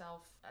holding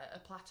yourself at a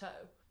plateau,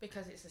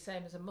 because it's the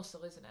same as a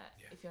muscle, isn't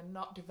it? If you're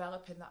not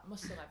developing that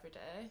muscle every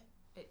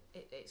day,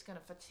 it's going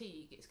to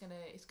fatigue, it's going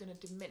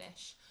to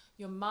diminish.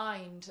 Your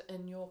mind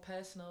and your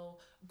personal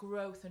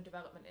growth and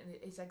development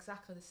is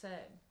exactly the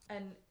same.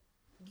 And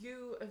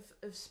you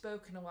have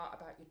spoken a lot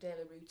about your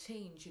daily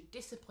routines, your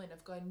discipline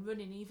of going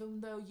running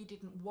even though you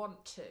didn't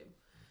want to.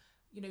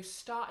 You know,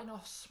 starting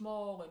off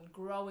small and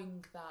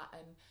growing that,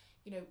 and,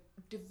 you know,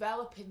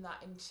 developing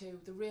that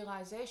into the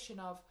realisation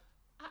of,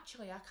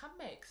 actually, I can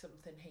make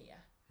something here.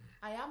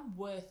 I am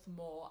worth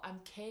more, I'm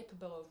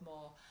capable of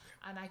more,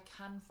 and I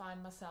can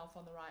find myself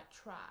on the right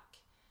track.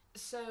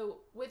 So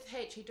with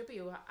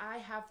HEW, I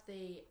have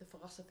the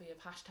philosophy of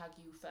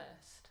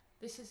 #YouFirst.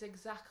 This is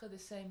exactly the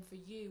same for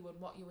you and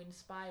what you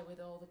inspire with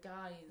all the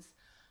guys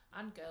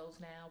and girls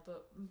now,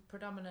 but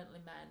predominantly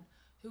men,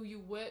 who you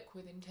work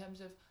with in terms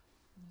of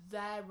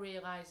their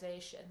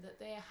realisation that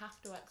they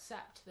have to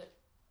accept that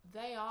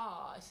they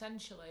are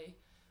essentially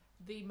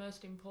the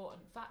most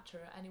important factor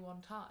at any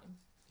one time.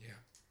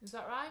 Is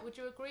that right? Would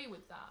you agree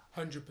with that?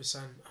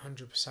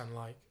 100%.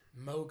 Like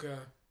Moga,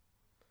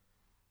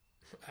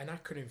 an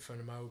acronym for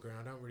Moga, and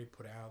I don't really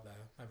put it out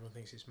there. Everyone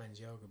thinks it's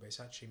men's yoga, but it's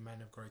actually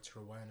men of greater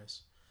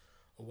awareness.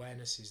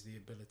 Awareness is the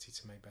ability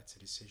to make better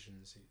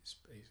decisions.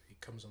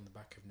 It comes on the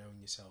back of knowing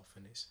yourself,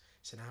 and it's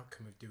an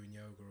outcome of doing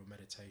yoga or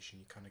meditation.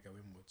 You kind of go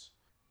inwards.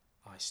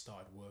 I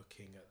started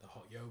working at the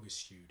Hot Yoga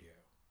Studio,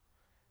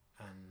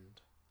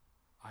 and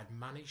I'd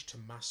managed to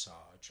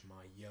massage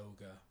my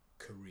yoga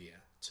career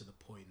to the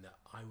point that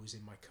I was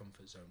in my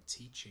comfort zone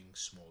teaching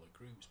smaller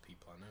groups,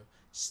 people I know,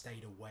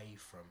 stayed away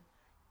from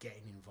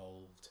getting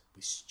involved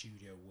with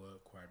studio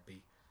work where I'd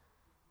be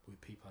with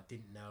people I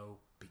didn't know,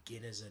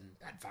 beginners and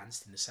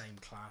advanced in the same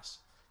class.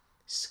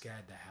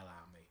 Scared the hell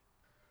out of me.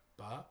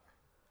 But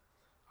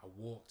I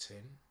walked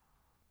in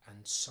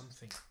and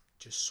something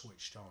just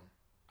switched on,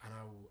 and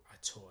I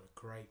taught a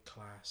great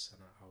class,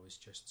 and I was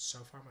just so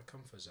far in my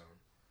comfort zone.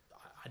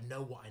 I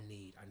know what I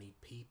need. I need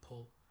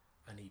people,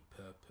 I need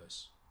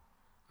purpose,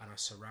 and I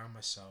surround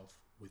myself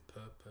with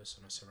purpose,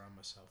 and I surround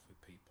myself with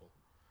people.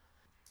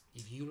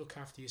 If you look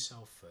after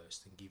yourself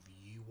first and give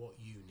you what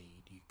you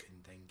need, you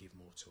can then give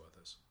more to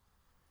others.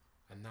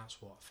 And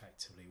that's what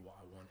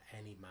I want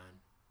any man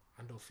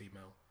and or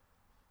female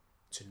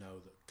to know,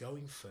 that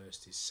going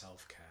first is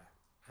self-care,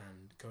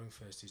 and going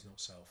first is not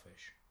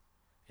selfish.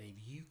 And if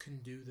you can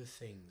do the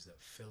things that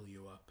fill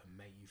you up and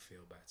make you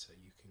feel better,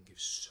 you can give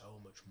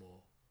so much more.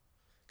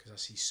 Because I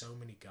see so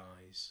many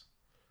guys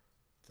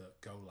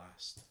that go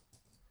last,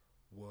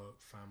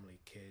 work, family,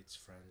 kids,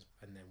 friends,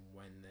 and then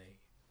when they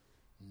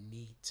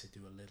need to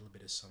do a little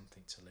bit of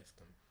something to lift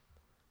them,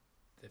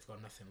 they've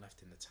got nothing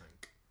left in the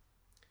tank.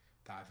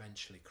 That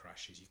eventually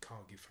crashes. You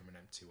can't give from an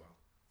empty well.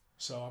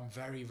 So I'm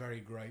very, very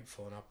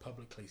grateful, and I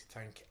publicly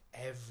thank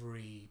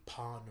every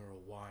partner or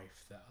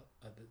wife that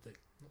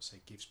not say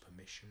gives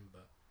permission,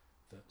 but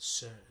that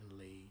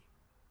certainly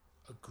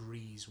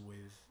agrees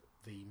with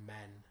the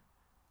men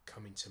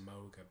coming to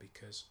Moga,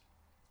 because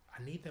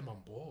I need them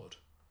on board,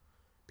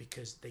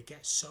 because they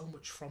get so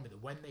much from it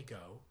that when they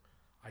go,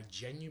 I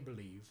genuinely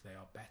believe they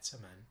are better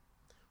men,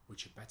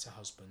 which are better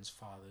husbands,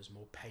 fathers,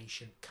 more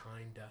patient,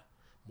 kinder,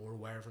 more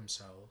aware of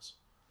themselves,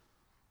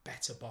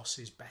 better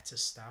bosses, better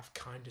staff,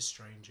 kinder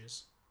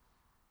strangers.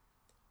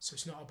 So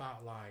it's not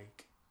about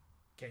like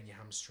getting your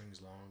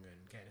hamstrings long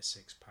and getting a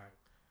six-pack.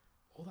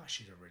 All that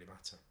shit don't really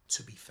matter,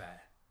 to be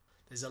fair.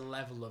 There's a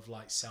level of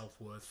like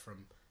self-worth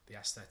from the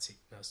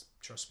aestheticness,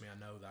 trust me, I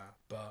know that,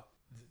 but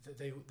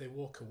they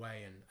walk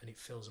away and it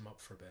fills them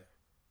up for a bit,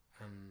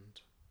 and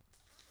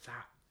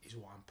that is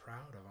what I'm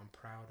proud of. I'm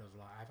proud of,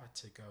 like, I've had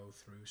to go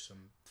through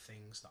some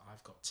things that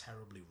I've got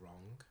terribly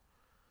wrong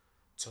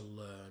to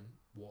learn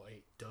what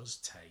it does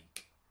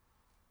take.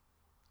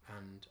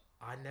 And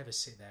I never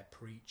sit there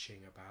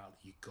preaching about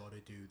you got to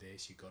do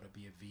this, you got to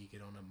be a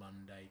vegan on a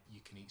Monday, you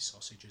can eat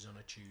sausages on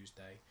a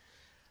Tuesday.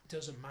 It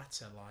doesn't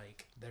matter.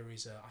 Like,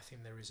 I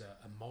think there is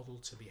a model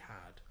to be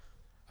had,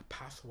 a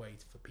pathway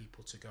for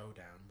people to go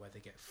down where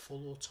they get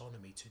full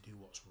autonomy to do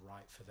what's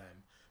right for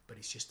them, but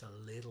it's just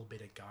a little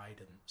bit of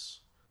guidance.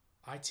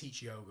 I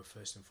teach yoga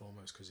first and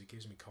foremost because it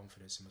gives me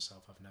confidence in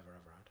myself I've never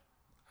ever had,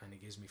 and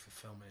it gives me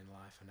fulfillment in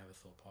life I never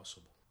thought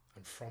possible.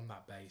 And from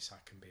that base, I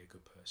can be a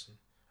good person,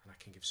 and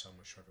I can give so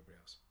much to everybody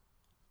else.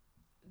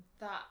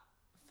 That,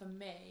 for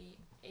me,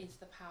 is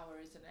the power,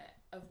 isn't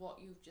it, of what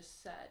you've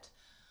just said.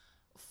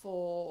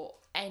 For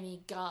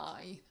any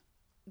guy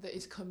that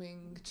is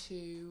coming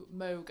to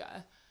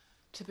Moga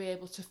to be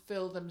able to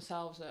fill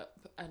themselves up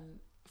and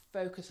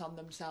focus on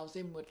themselves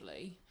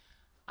inwardly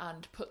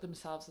and put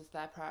themselves as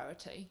their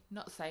priority.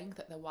 Not saying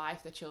that their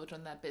wife, their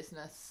children, their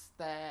business,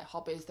 their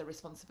hobbies, their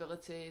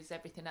responsibilities,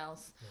 everything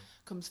else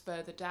comes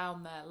further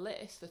down their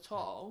list at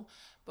all,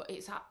 but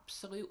it's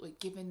absolutely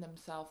giving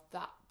themselves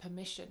that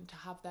permission to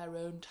have their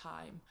own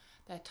time,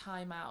 their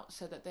time out,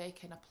 so that they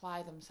can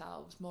apply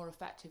themselves more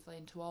effectively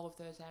into all of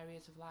those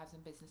areas of lives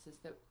and businesses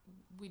that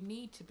we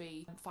need to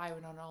be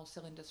firing on all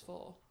cylinders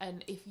for.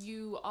 And if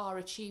you are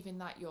achieving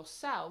that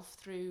yourself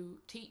through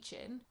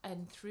teaching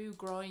and through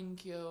growing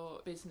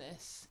your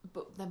business,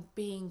 but then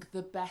being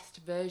the best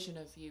version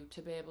of you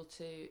to be able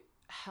to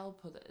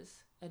help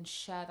others and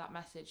share that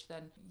message,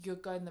 then you're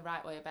going the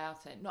right way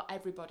about it. Not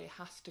everybody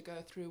has to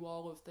go through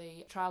all of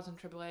the trials and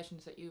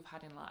tribulations that you've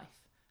had in life.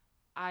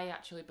 I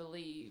actually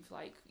believe,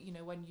 like, you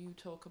know, when you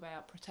talk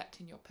about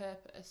protecting your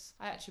purpose,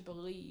 I actually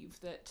believe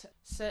that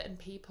certain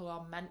people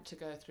are meant to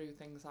go through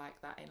things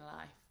like that in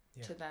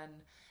life to then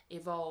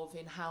evolve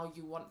in how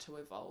you want to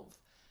evolve.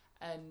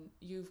 And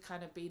you've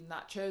kind of been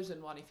that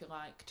chosen one, if you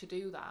like, to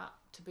do that,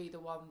 to be the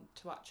one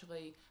to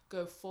actually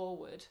go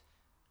forward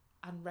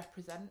and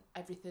represent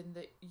everything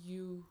that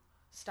you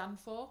stand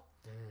for,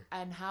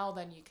 and how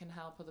then you can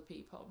help other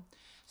people.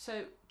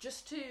 So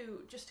just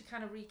to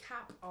kind of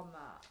recap on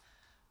that,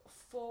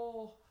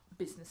 for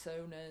business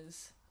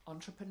owners,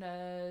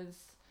 entrepreneurs,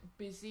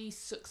 busy,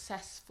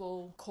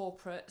 successful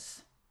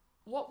corporates,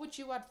 what would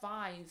you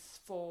advise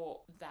for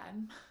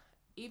them?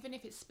 Even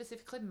if it's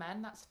specifically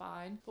men, that's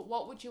fine. But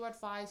what would you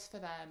advise for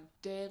them,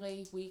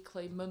 daily,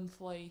 weekly,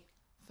 monthly,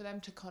 for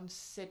them to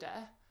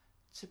consider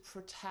to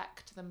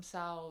protect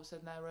themselves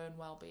and their own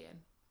well-being?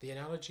 The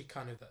analogy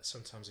kind of that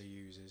sometimes I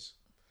use is,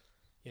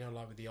 you know,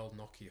 like with the old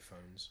Nokia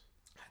phones,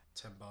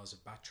 10 bars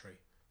of battery.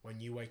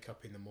 When you wake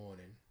up in the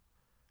morning,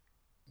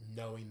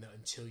 knowing that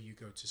until you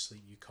go to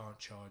sleep you can't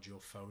charge your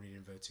phone, in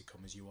inverted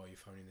commas, you are your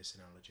phone in this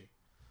analogy.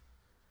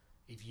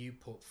 If you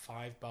put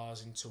 5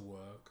 bars into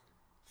work,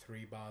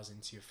 3 bars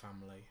into your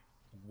family,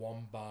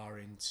 1 bar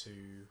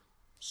into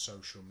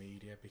social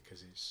media,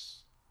 because it's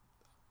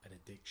an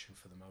addiction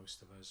for the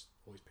most of us,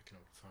 always picking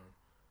up the phone.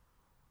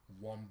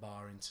 1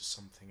 bar into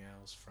something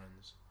else,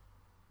 friends.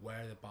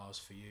 Where are the bars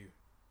for you?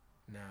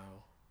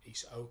 Now,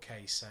 it's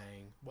okay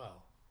saying,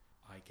 well,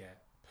 I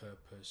get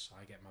purpose,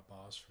 I get my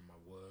bars from my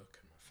work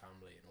and my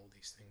family and all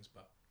these things,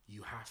 but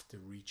you have to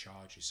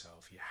recharge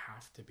yourself. You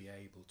have to be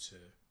able to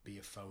be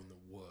a phone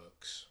that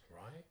works,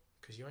 right?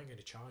 Because you ain't going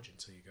to charge it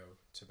until you go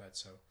to bed.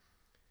 So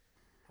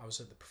I was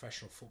at the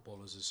Professional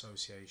Footballers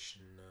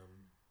Association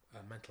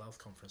mental health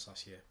conference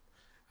last year,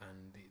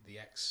 and the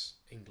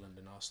ex-England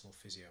and Arsenal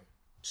physio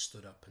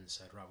stood up and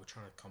said, right, we're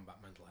trying to combat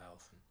mental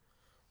health and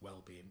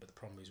well-being, but the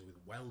problem is with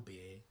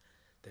well-being,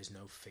 there's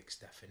no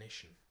fixed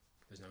definition.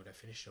 There's no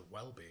definition of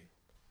well-being,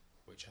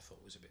 which I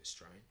thought was a bit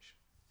strange,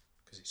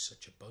 because it's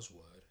such a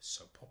buzzword, it's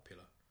so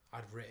popular.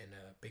 I'd written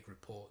a big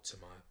report to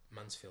my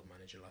Mansfield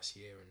manager last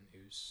year, and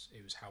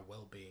it was how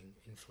well-being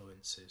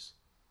influences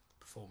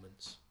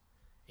performance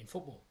in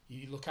football.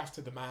 You look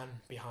after the man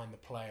behind the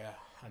player,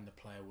 and the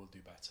player will do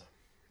better,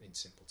 in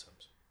simple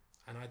terms.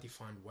 And I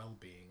defined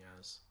well-being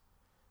as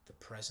the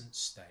present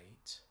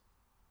state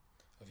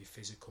of your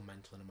physical,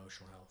 mental and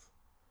emotional health.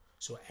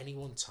 So at any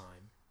one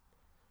time,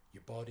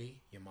 your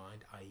body, your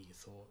mind, i.e. your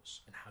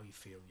thoughts, and how you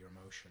feel, your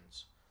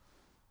emotions,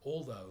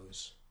 all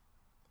those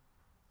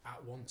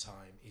at one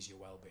time is your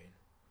well-being.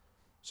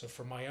 So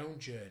from my own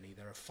journey,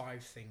 there are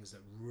 5 things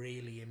that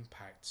really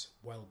impact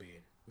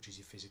well-being, which is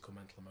your physical,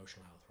 mental,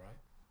 emotional health, right?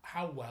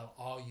 How well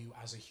are you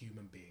as a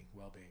human being,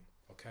 well-being,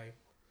 okay?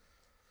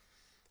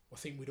 I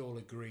think we'd all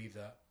agree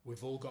that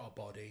we've all got a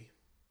body,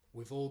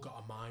 we've all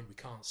got a mind, we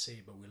can't see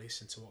it, but we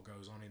listen to what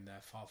goes on in there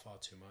far, far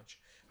too much.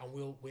 And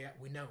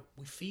we know,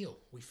 we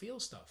feel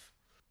stuff.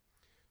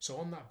 So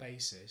on that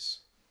basis,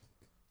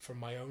 from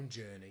my own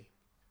journey,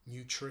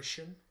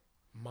 nutrition,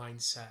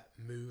 mindset,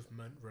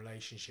 movement,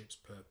 relationships,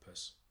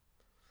 purpose.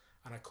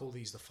 And I call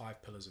these the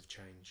 5 pillars of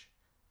change.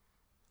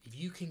 If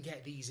you can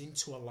get these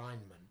into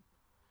alignment,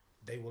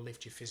 they will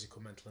lift your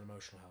physical, mental and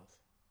emotional health.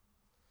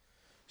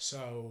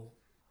 So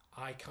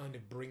I kind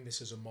of bring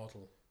this as a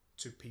model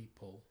to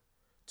people,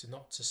 to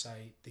not to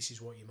say, this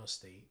is what you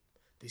must eat,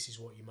 this is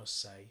what you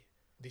must say,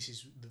 this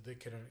is the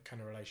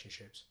kind of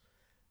relationships.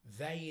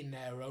 They, in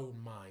their own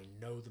mind,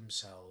 know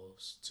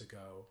themselves to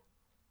go,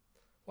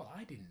 well,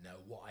 I didn't know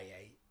what I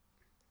ate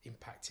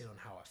impacted on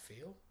how I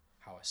feel,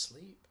 how I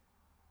sleep,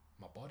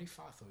 my body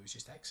fat. I thought it was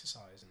just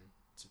exercise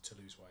and to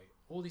lose weight,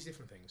 all these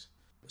different things.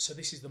 So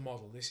this is the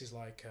model. This is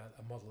like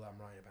a model that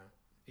I'm writing about.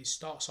 It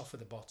starts off at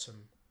the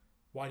bottom.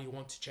 Why do you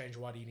want to change?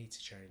 Why do you need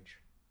to change?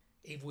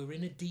 If we're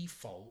in a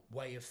default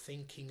way of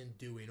thinking and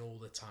doing all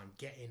the time,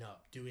 getting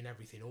up, doing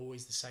everything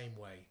always the same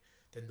way,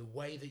 then the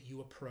way that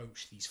you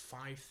approach these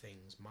 5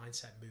 things,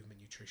 mindset, movement,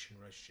 nutrition,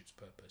 relationships,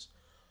 purpose,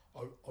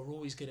 are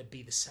always going to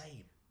be the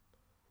same,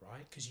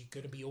 right? Because you're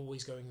going to be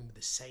always going in with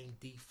the same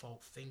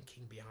default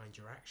thinking behind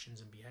your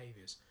actions and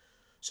behaviours.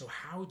 So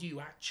how do you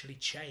actually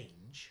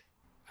change?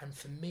 And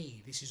for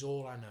me, this is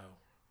all I know.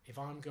 If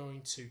I'm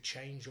going to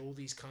change all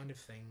these kind of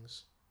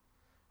things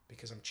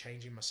because I'm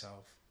changing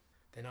myself,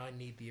 then I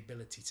need the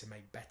ability to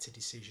make better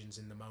decisions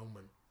in the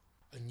moment.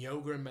 And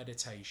yoga and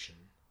meditation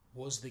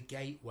was the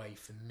gateway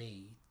for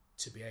me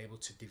to be able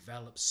to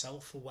develop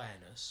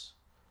self-awareness,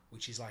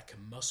 which is like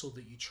a muscle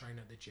that you train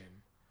at the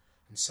gym.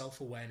 And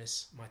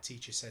self-awareness, my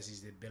teacher says,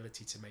 is the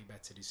ability to make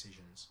better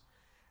decisions.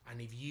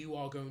 And if you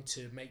are going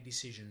to make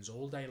decisions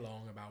all day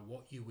long about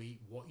what you eat,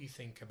 what you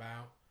think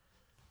about,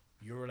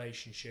 your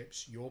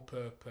relationships, your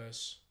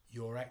purpose,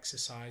 your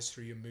exercise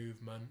through your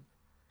movement,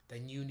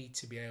 then you need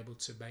to be able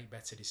to make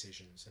better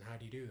decisions. And how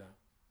do you do that?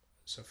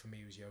 So for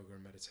me, it was yoga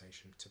and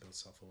meditation to build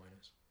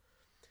self-awareness.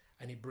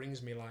 And it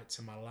brings me like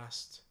to my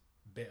last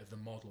bit of the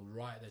model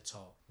right at the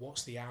top.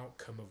 What's the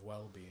outcome of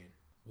well-being?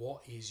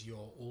 What is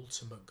your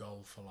ultimate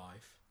goal for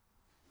life?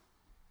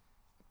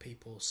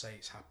 People say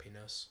it's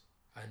happiness,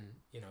 and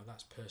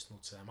that's personal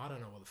to them. I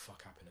don't know what the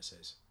fuck happiness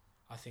is.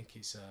 I think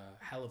it's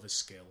a hell of a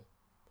skill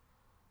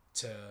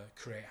to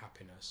create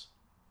happiness.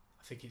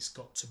 I think it's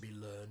got to be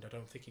learned. I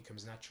don't think it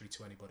comes naturally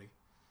to anybody.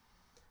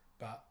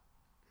 But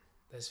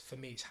for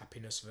me, it's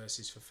happiness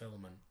versus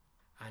fulfillment.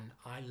 And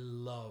I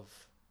love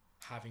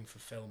having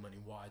fulfillment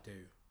in what I do.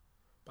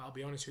 But I'll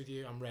be honest with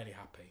you, I'm really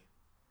happy.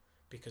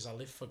 Because I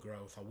live for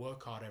growth. I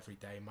work hard every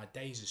day. My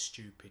days are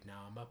stupid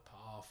now. I'm up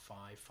at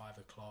 5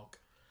 o'clock,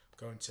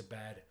 going to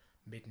bed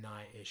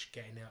midnight-ish,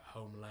 getting at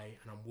home late,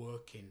 and I'm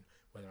working,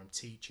 whether I'm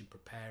teaching,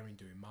 preparing,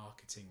 doing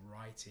marketing,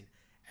 writing,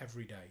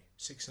 every day,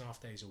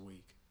 6.5 days a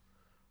week,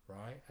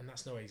 right? And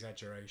that's no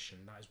exaggeration.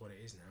 That is what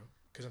it is now.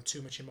 Because I'm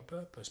too much in my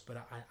purpose, but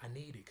I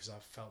need it because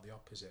I've felt the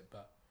opposite.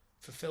 But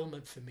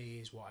fulfillment for me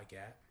is what I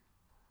get.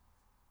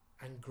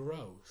 And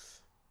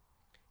growth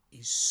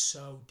is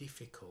so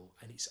difficult,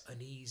 and it's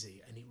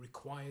uneasy, and it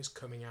requires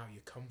coming out of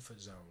your comfort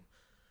zone.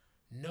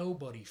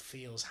 Nobody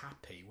feels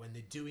happy when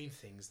they're doing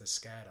things they're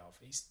scared of.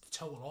 It's the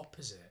total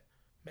opposite.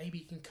 Maybe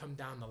you can come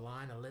down the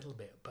line a little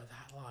bit, but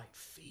that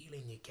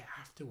feeling you get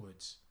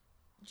afterwards.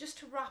 Just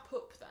to wrap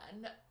up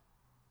then,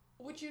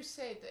 Would you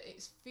say that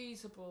it's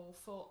feasible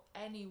for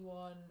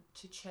anyone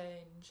to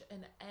change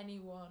and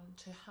anyone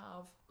to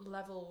have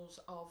levels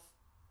of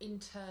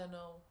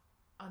internal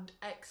and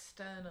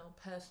external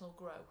personal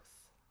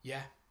growth?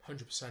 Yeah,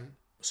 100%.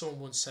 Someone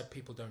once said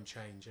people don't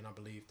change, and I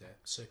believed it.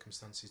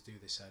 Circumstances do,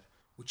 they said.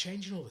 We're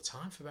changing all the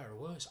time, for better or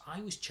worse.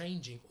 I was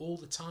changing all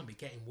the time, but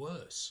getting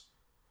worse.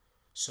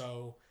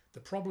 So the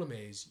problem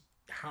is,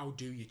 how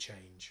do you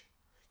change?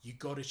 You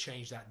got to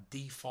change that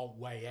default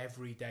way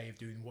every day of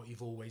doing what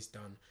you've always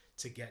done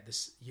to get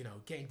this,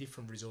 getting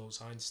different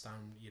results.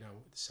 Einstein,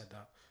 said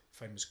that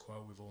famous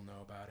quote, we've all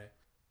know about it.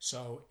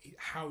 So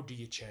how do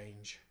you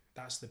change?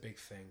 That's the big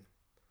thing.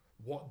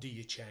 What do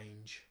you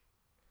change?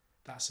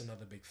 That's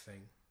another big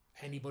thing.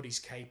 Anybody's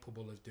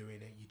capable of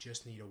doing it. You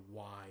just need a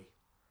why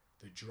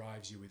that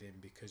drives you within,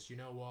 because you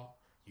know what?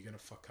 You're going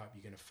to fuck up,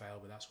 you're going to fail,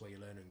 but that's where you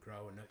learn and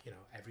grow. And,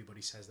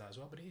 everybody says that as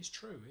well, but it is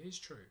true. It is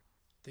true.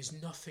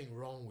 There's nothing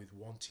wrong with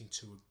wanting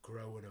to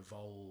grow and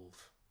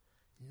evolve.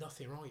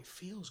 Nothing wrong. It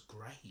feels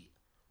great.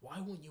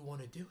 Why wouldn't you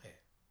want to do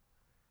it?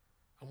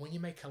 And when you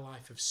make a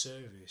life of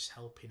service,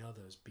 helping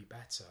others be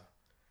better,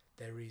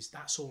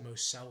 that's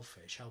almost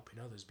selfish, helping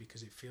others,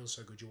 because it feels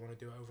so good you want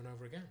to do it over and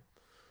over again,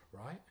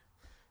 right?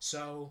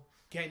 So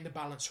getting the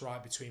balance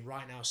right between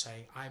right now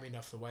saying I'm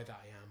enough the way that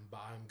I am,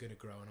 but I'm going to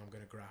grow and I'm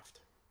going to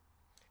graft,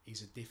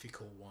 is a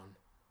difficult one,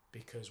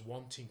 because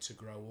wanting to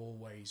grow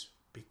always,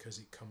 because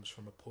it comes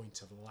from a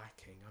point of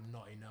lacking, I'm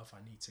not enough,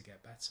 I need to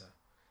get better,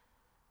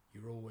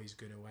 you're always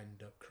going to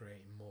end up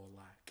creating more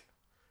lack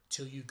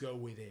till you go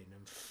within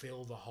and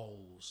fill the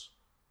holes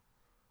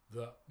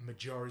that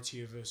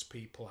majority of us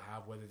people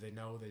have, whether they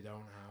know or they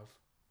don't have.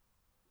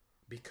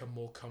 Become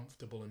more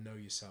comfortable and know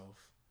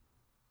yourself.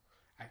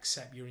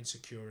 Accept your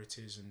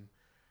insecurities and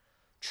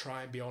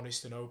try and be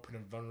honest and open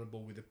and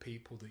vulnerable with the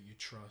people that you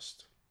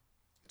trust.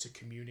 To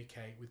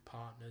communicate with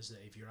partners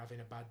that if you're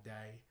having a bad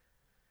day,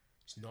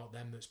 it's not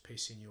them that's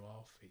pissing you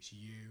off, it's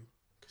you.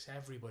 Because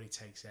everybody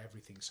takes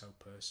everything so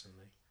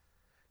personally.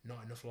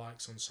 Not enough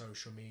likes on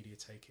social media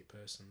take it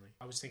personally.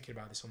 I was thinking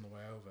about this on the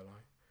way over,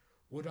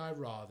 would I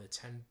rather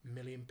 10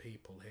 million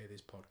people hear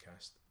this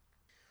podcast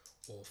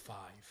or 5?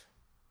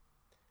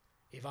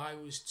 If I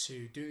was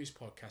to do this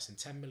podcast and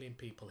 10 million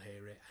people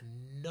hear it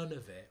and none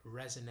of it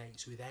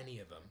resonates with any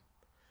of them,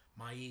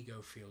 my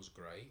ego feels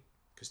great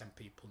because then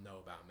people know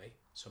about me,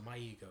 so my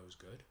ego is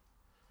good.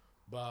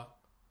 But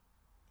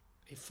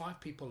if 5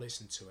 people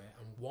listen to it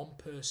and one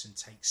person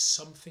takes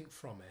something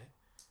from it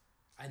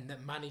and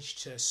that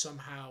managed to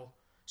somehow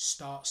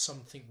start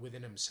something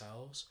within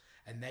themselves,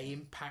 and they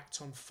impact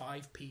on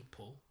 5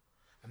 people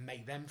and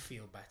make them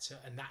feel better,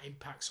 and that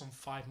impacts on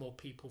 5 more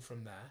people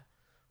from there,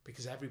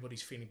 because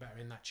everybody's feeling better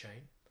in that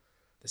chain.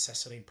 The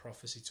Ceciline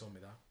prophecy told me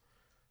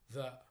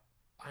that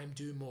I'm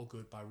doing more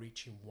good by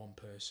reaching one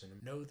person.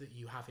 And know that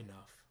you have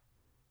enough.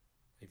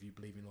 If you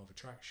believe in law of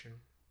attraction,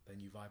 then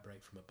you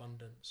vibrate from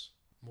abundance.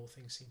 More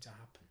things seem to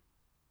happen.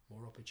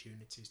 More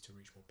opportunities to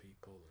reach more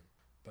people.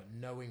 But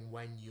knowing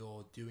when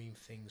you're doing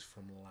things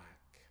from lack,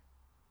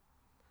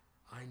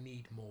 I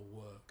need more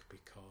work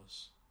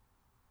because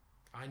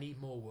I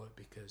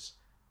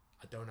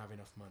don't have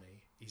enough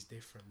money is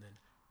different than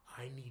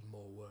I need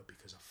more work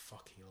because I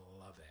fucking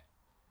love it.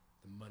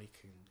 The money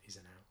is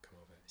an outcome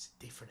of it. It's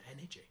a different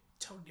energy,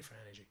 totally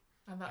different energy.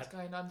 And that's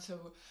going on to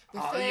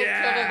the third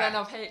pillar then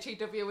of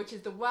HEW, which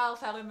is the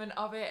wealth element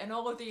of it and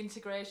all of the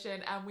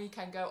integration, and we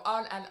can go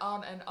on and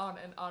on and on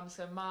and on.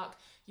 So Mark,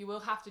 you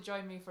will have to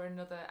join me for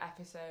another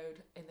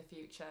episode in the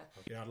future.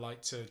 I'd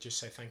like to just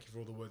say thank you for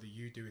all the work that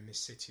you do in this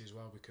city as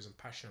well, because I'm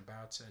passionate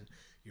about it, and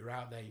you're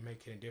out there, you're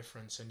making a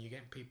difference, and you're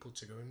getting people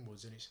to go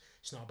inwards, and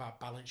it's not about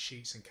balance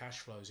sheets and cash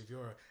flows. If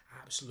you're an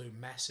absolute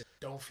mess,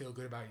 don't feel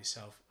good about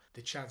yourself,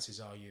 the chances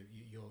are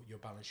your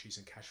balance sheets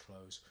and cash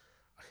flows,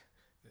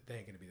 they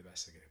ain't going to be the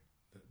best they're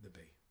going to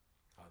be,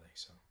 are they?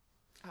 So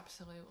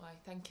absolutely.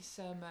 Thank you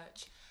so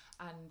much.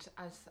 And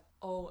as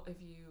all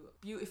of you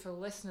beautiful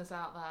listeners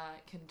out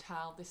there can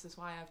tell, this is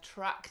why I've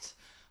tracked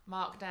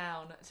Mark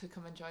down to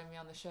come and join me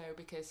on the show,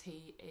 because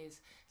he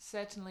is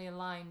certainly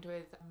aligned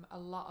with a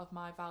lot of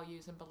my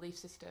values and belief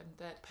system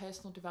that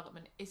personal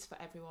development is for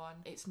everyone.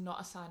 It's not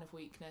a sign of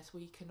weakness.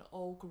 We can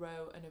all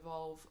grow and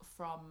evolve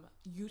from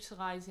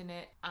utilising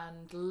it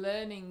and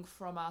learning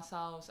from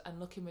ourselves and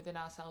looking within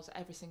ourselves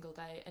every single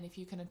day. And if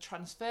you can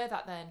transfer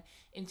that then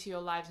into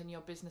your lives and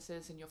your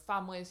businesses and your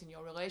families and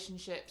your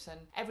relationships and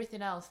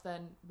everything else,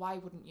 then why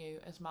wouldn't you,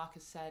 as Mark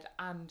has said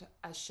and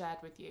as shared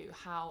with you,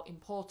 how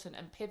important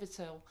and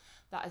pivotal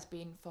that has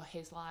been for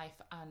his life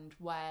and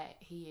where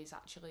he is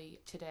actually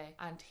today.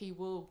 And he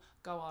will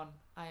go on,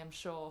 I am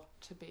sure,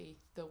 to be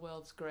the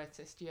world's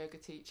greatest yoga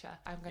teacher.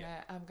 I'm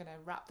gonna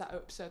wrap that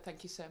up. So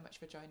thank you so much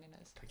for joining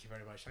us. Thank you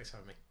very much. Thanks for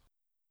having me.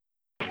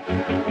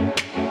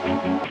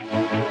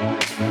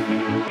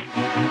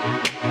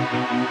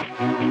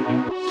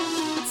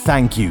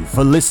 Thank you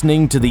for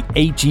listening to the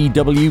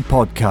HEW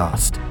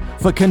podcast.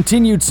 For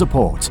continued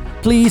support,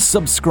 please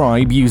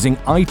subscribe using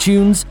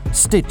iTunes,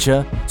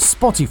 Stitcher,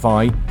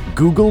 Spotify,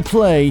 Google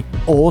Play,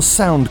 or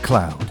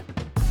SoundCloud.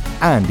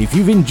 And if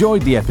you've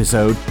enjoyed the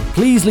episode,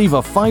 please leave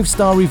a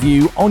 5-star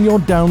review on your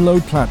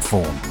download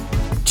platform.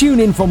 Tune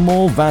in for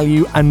more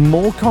value and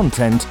more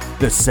content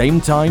the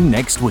same time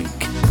next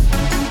week.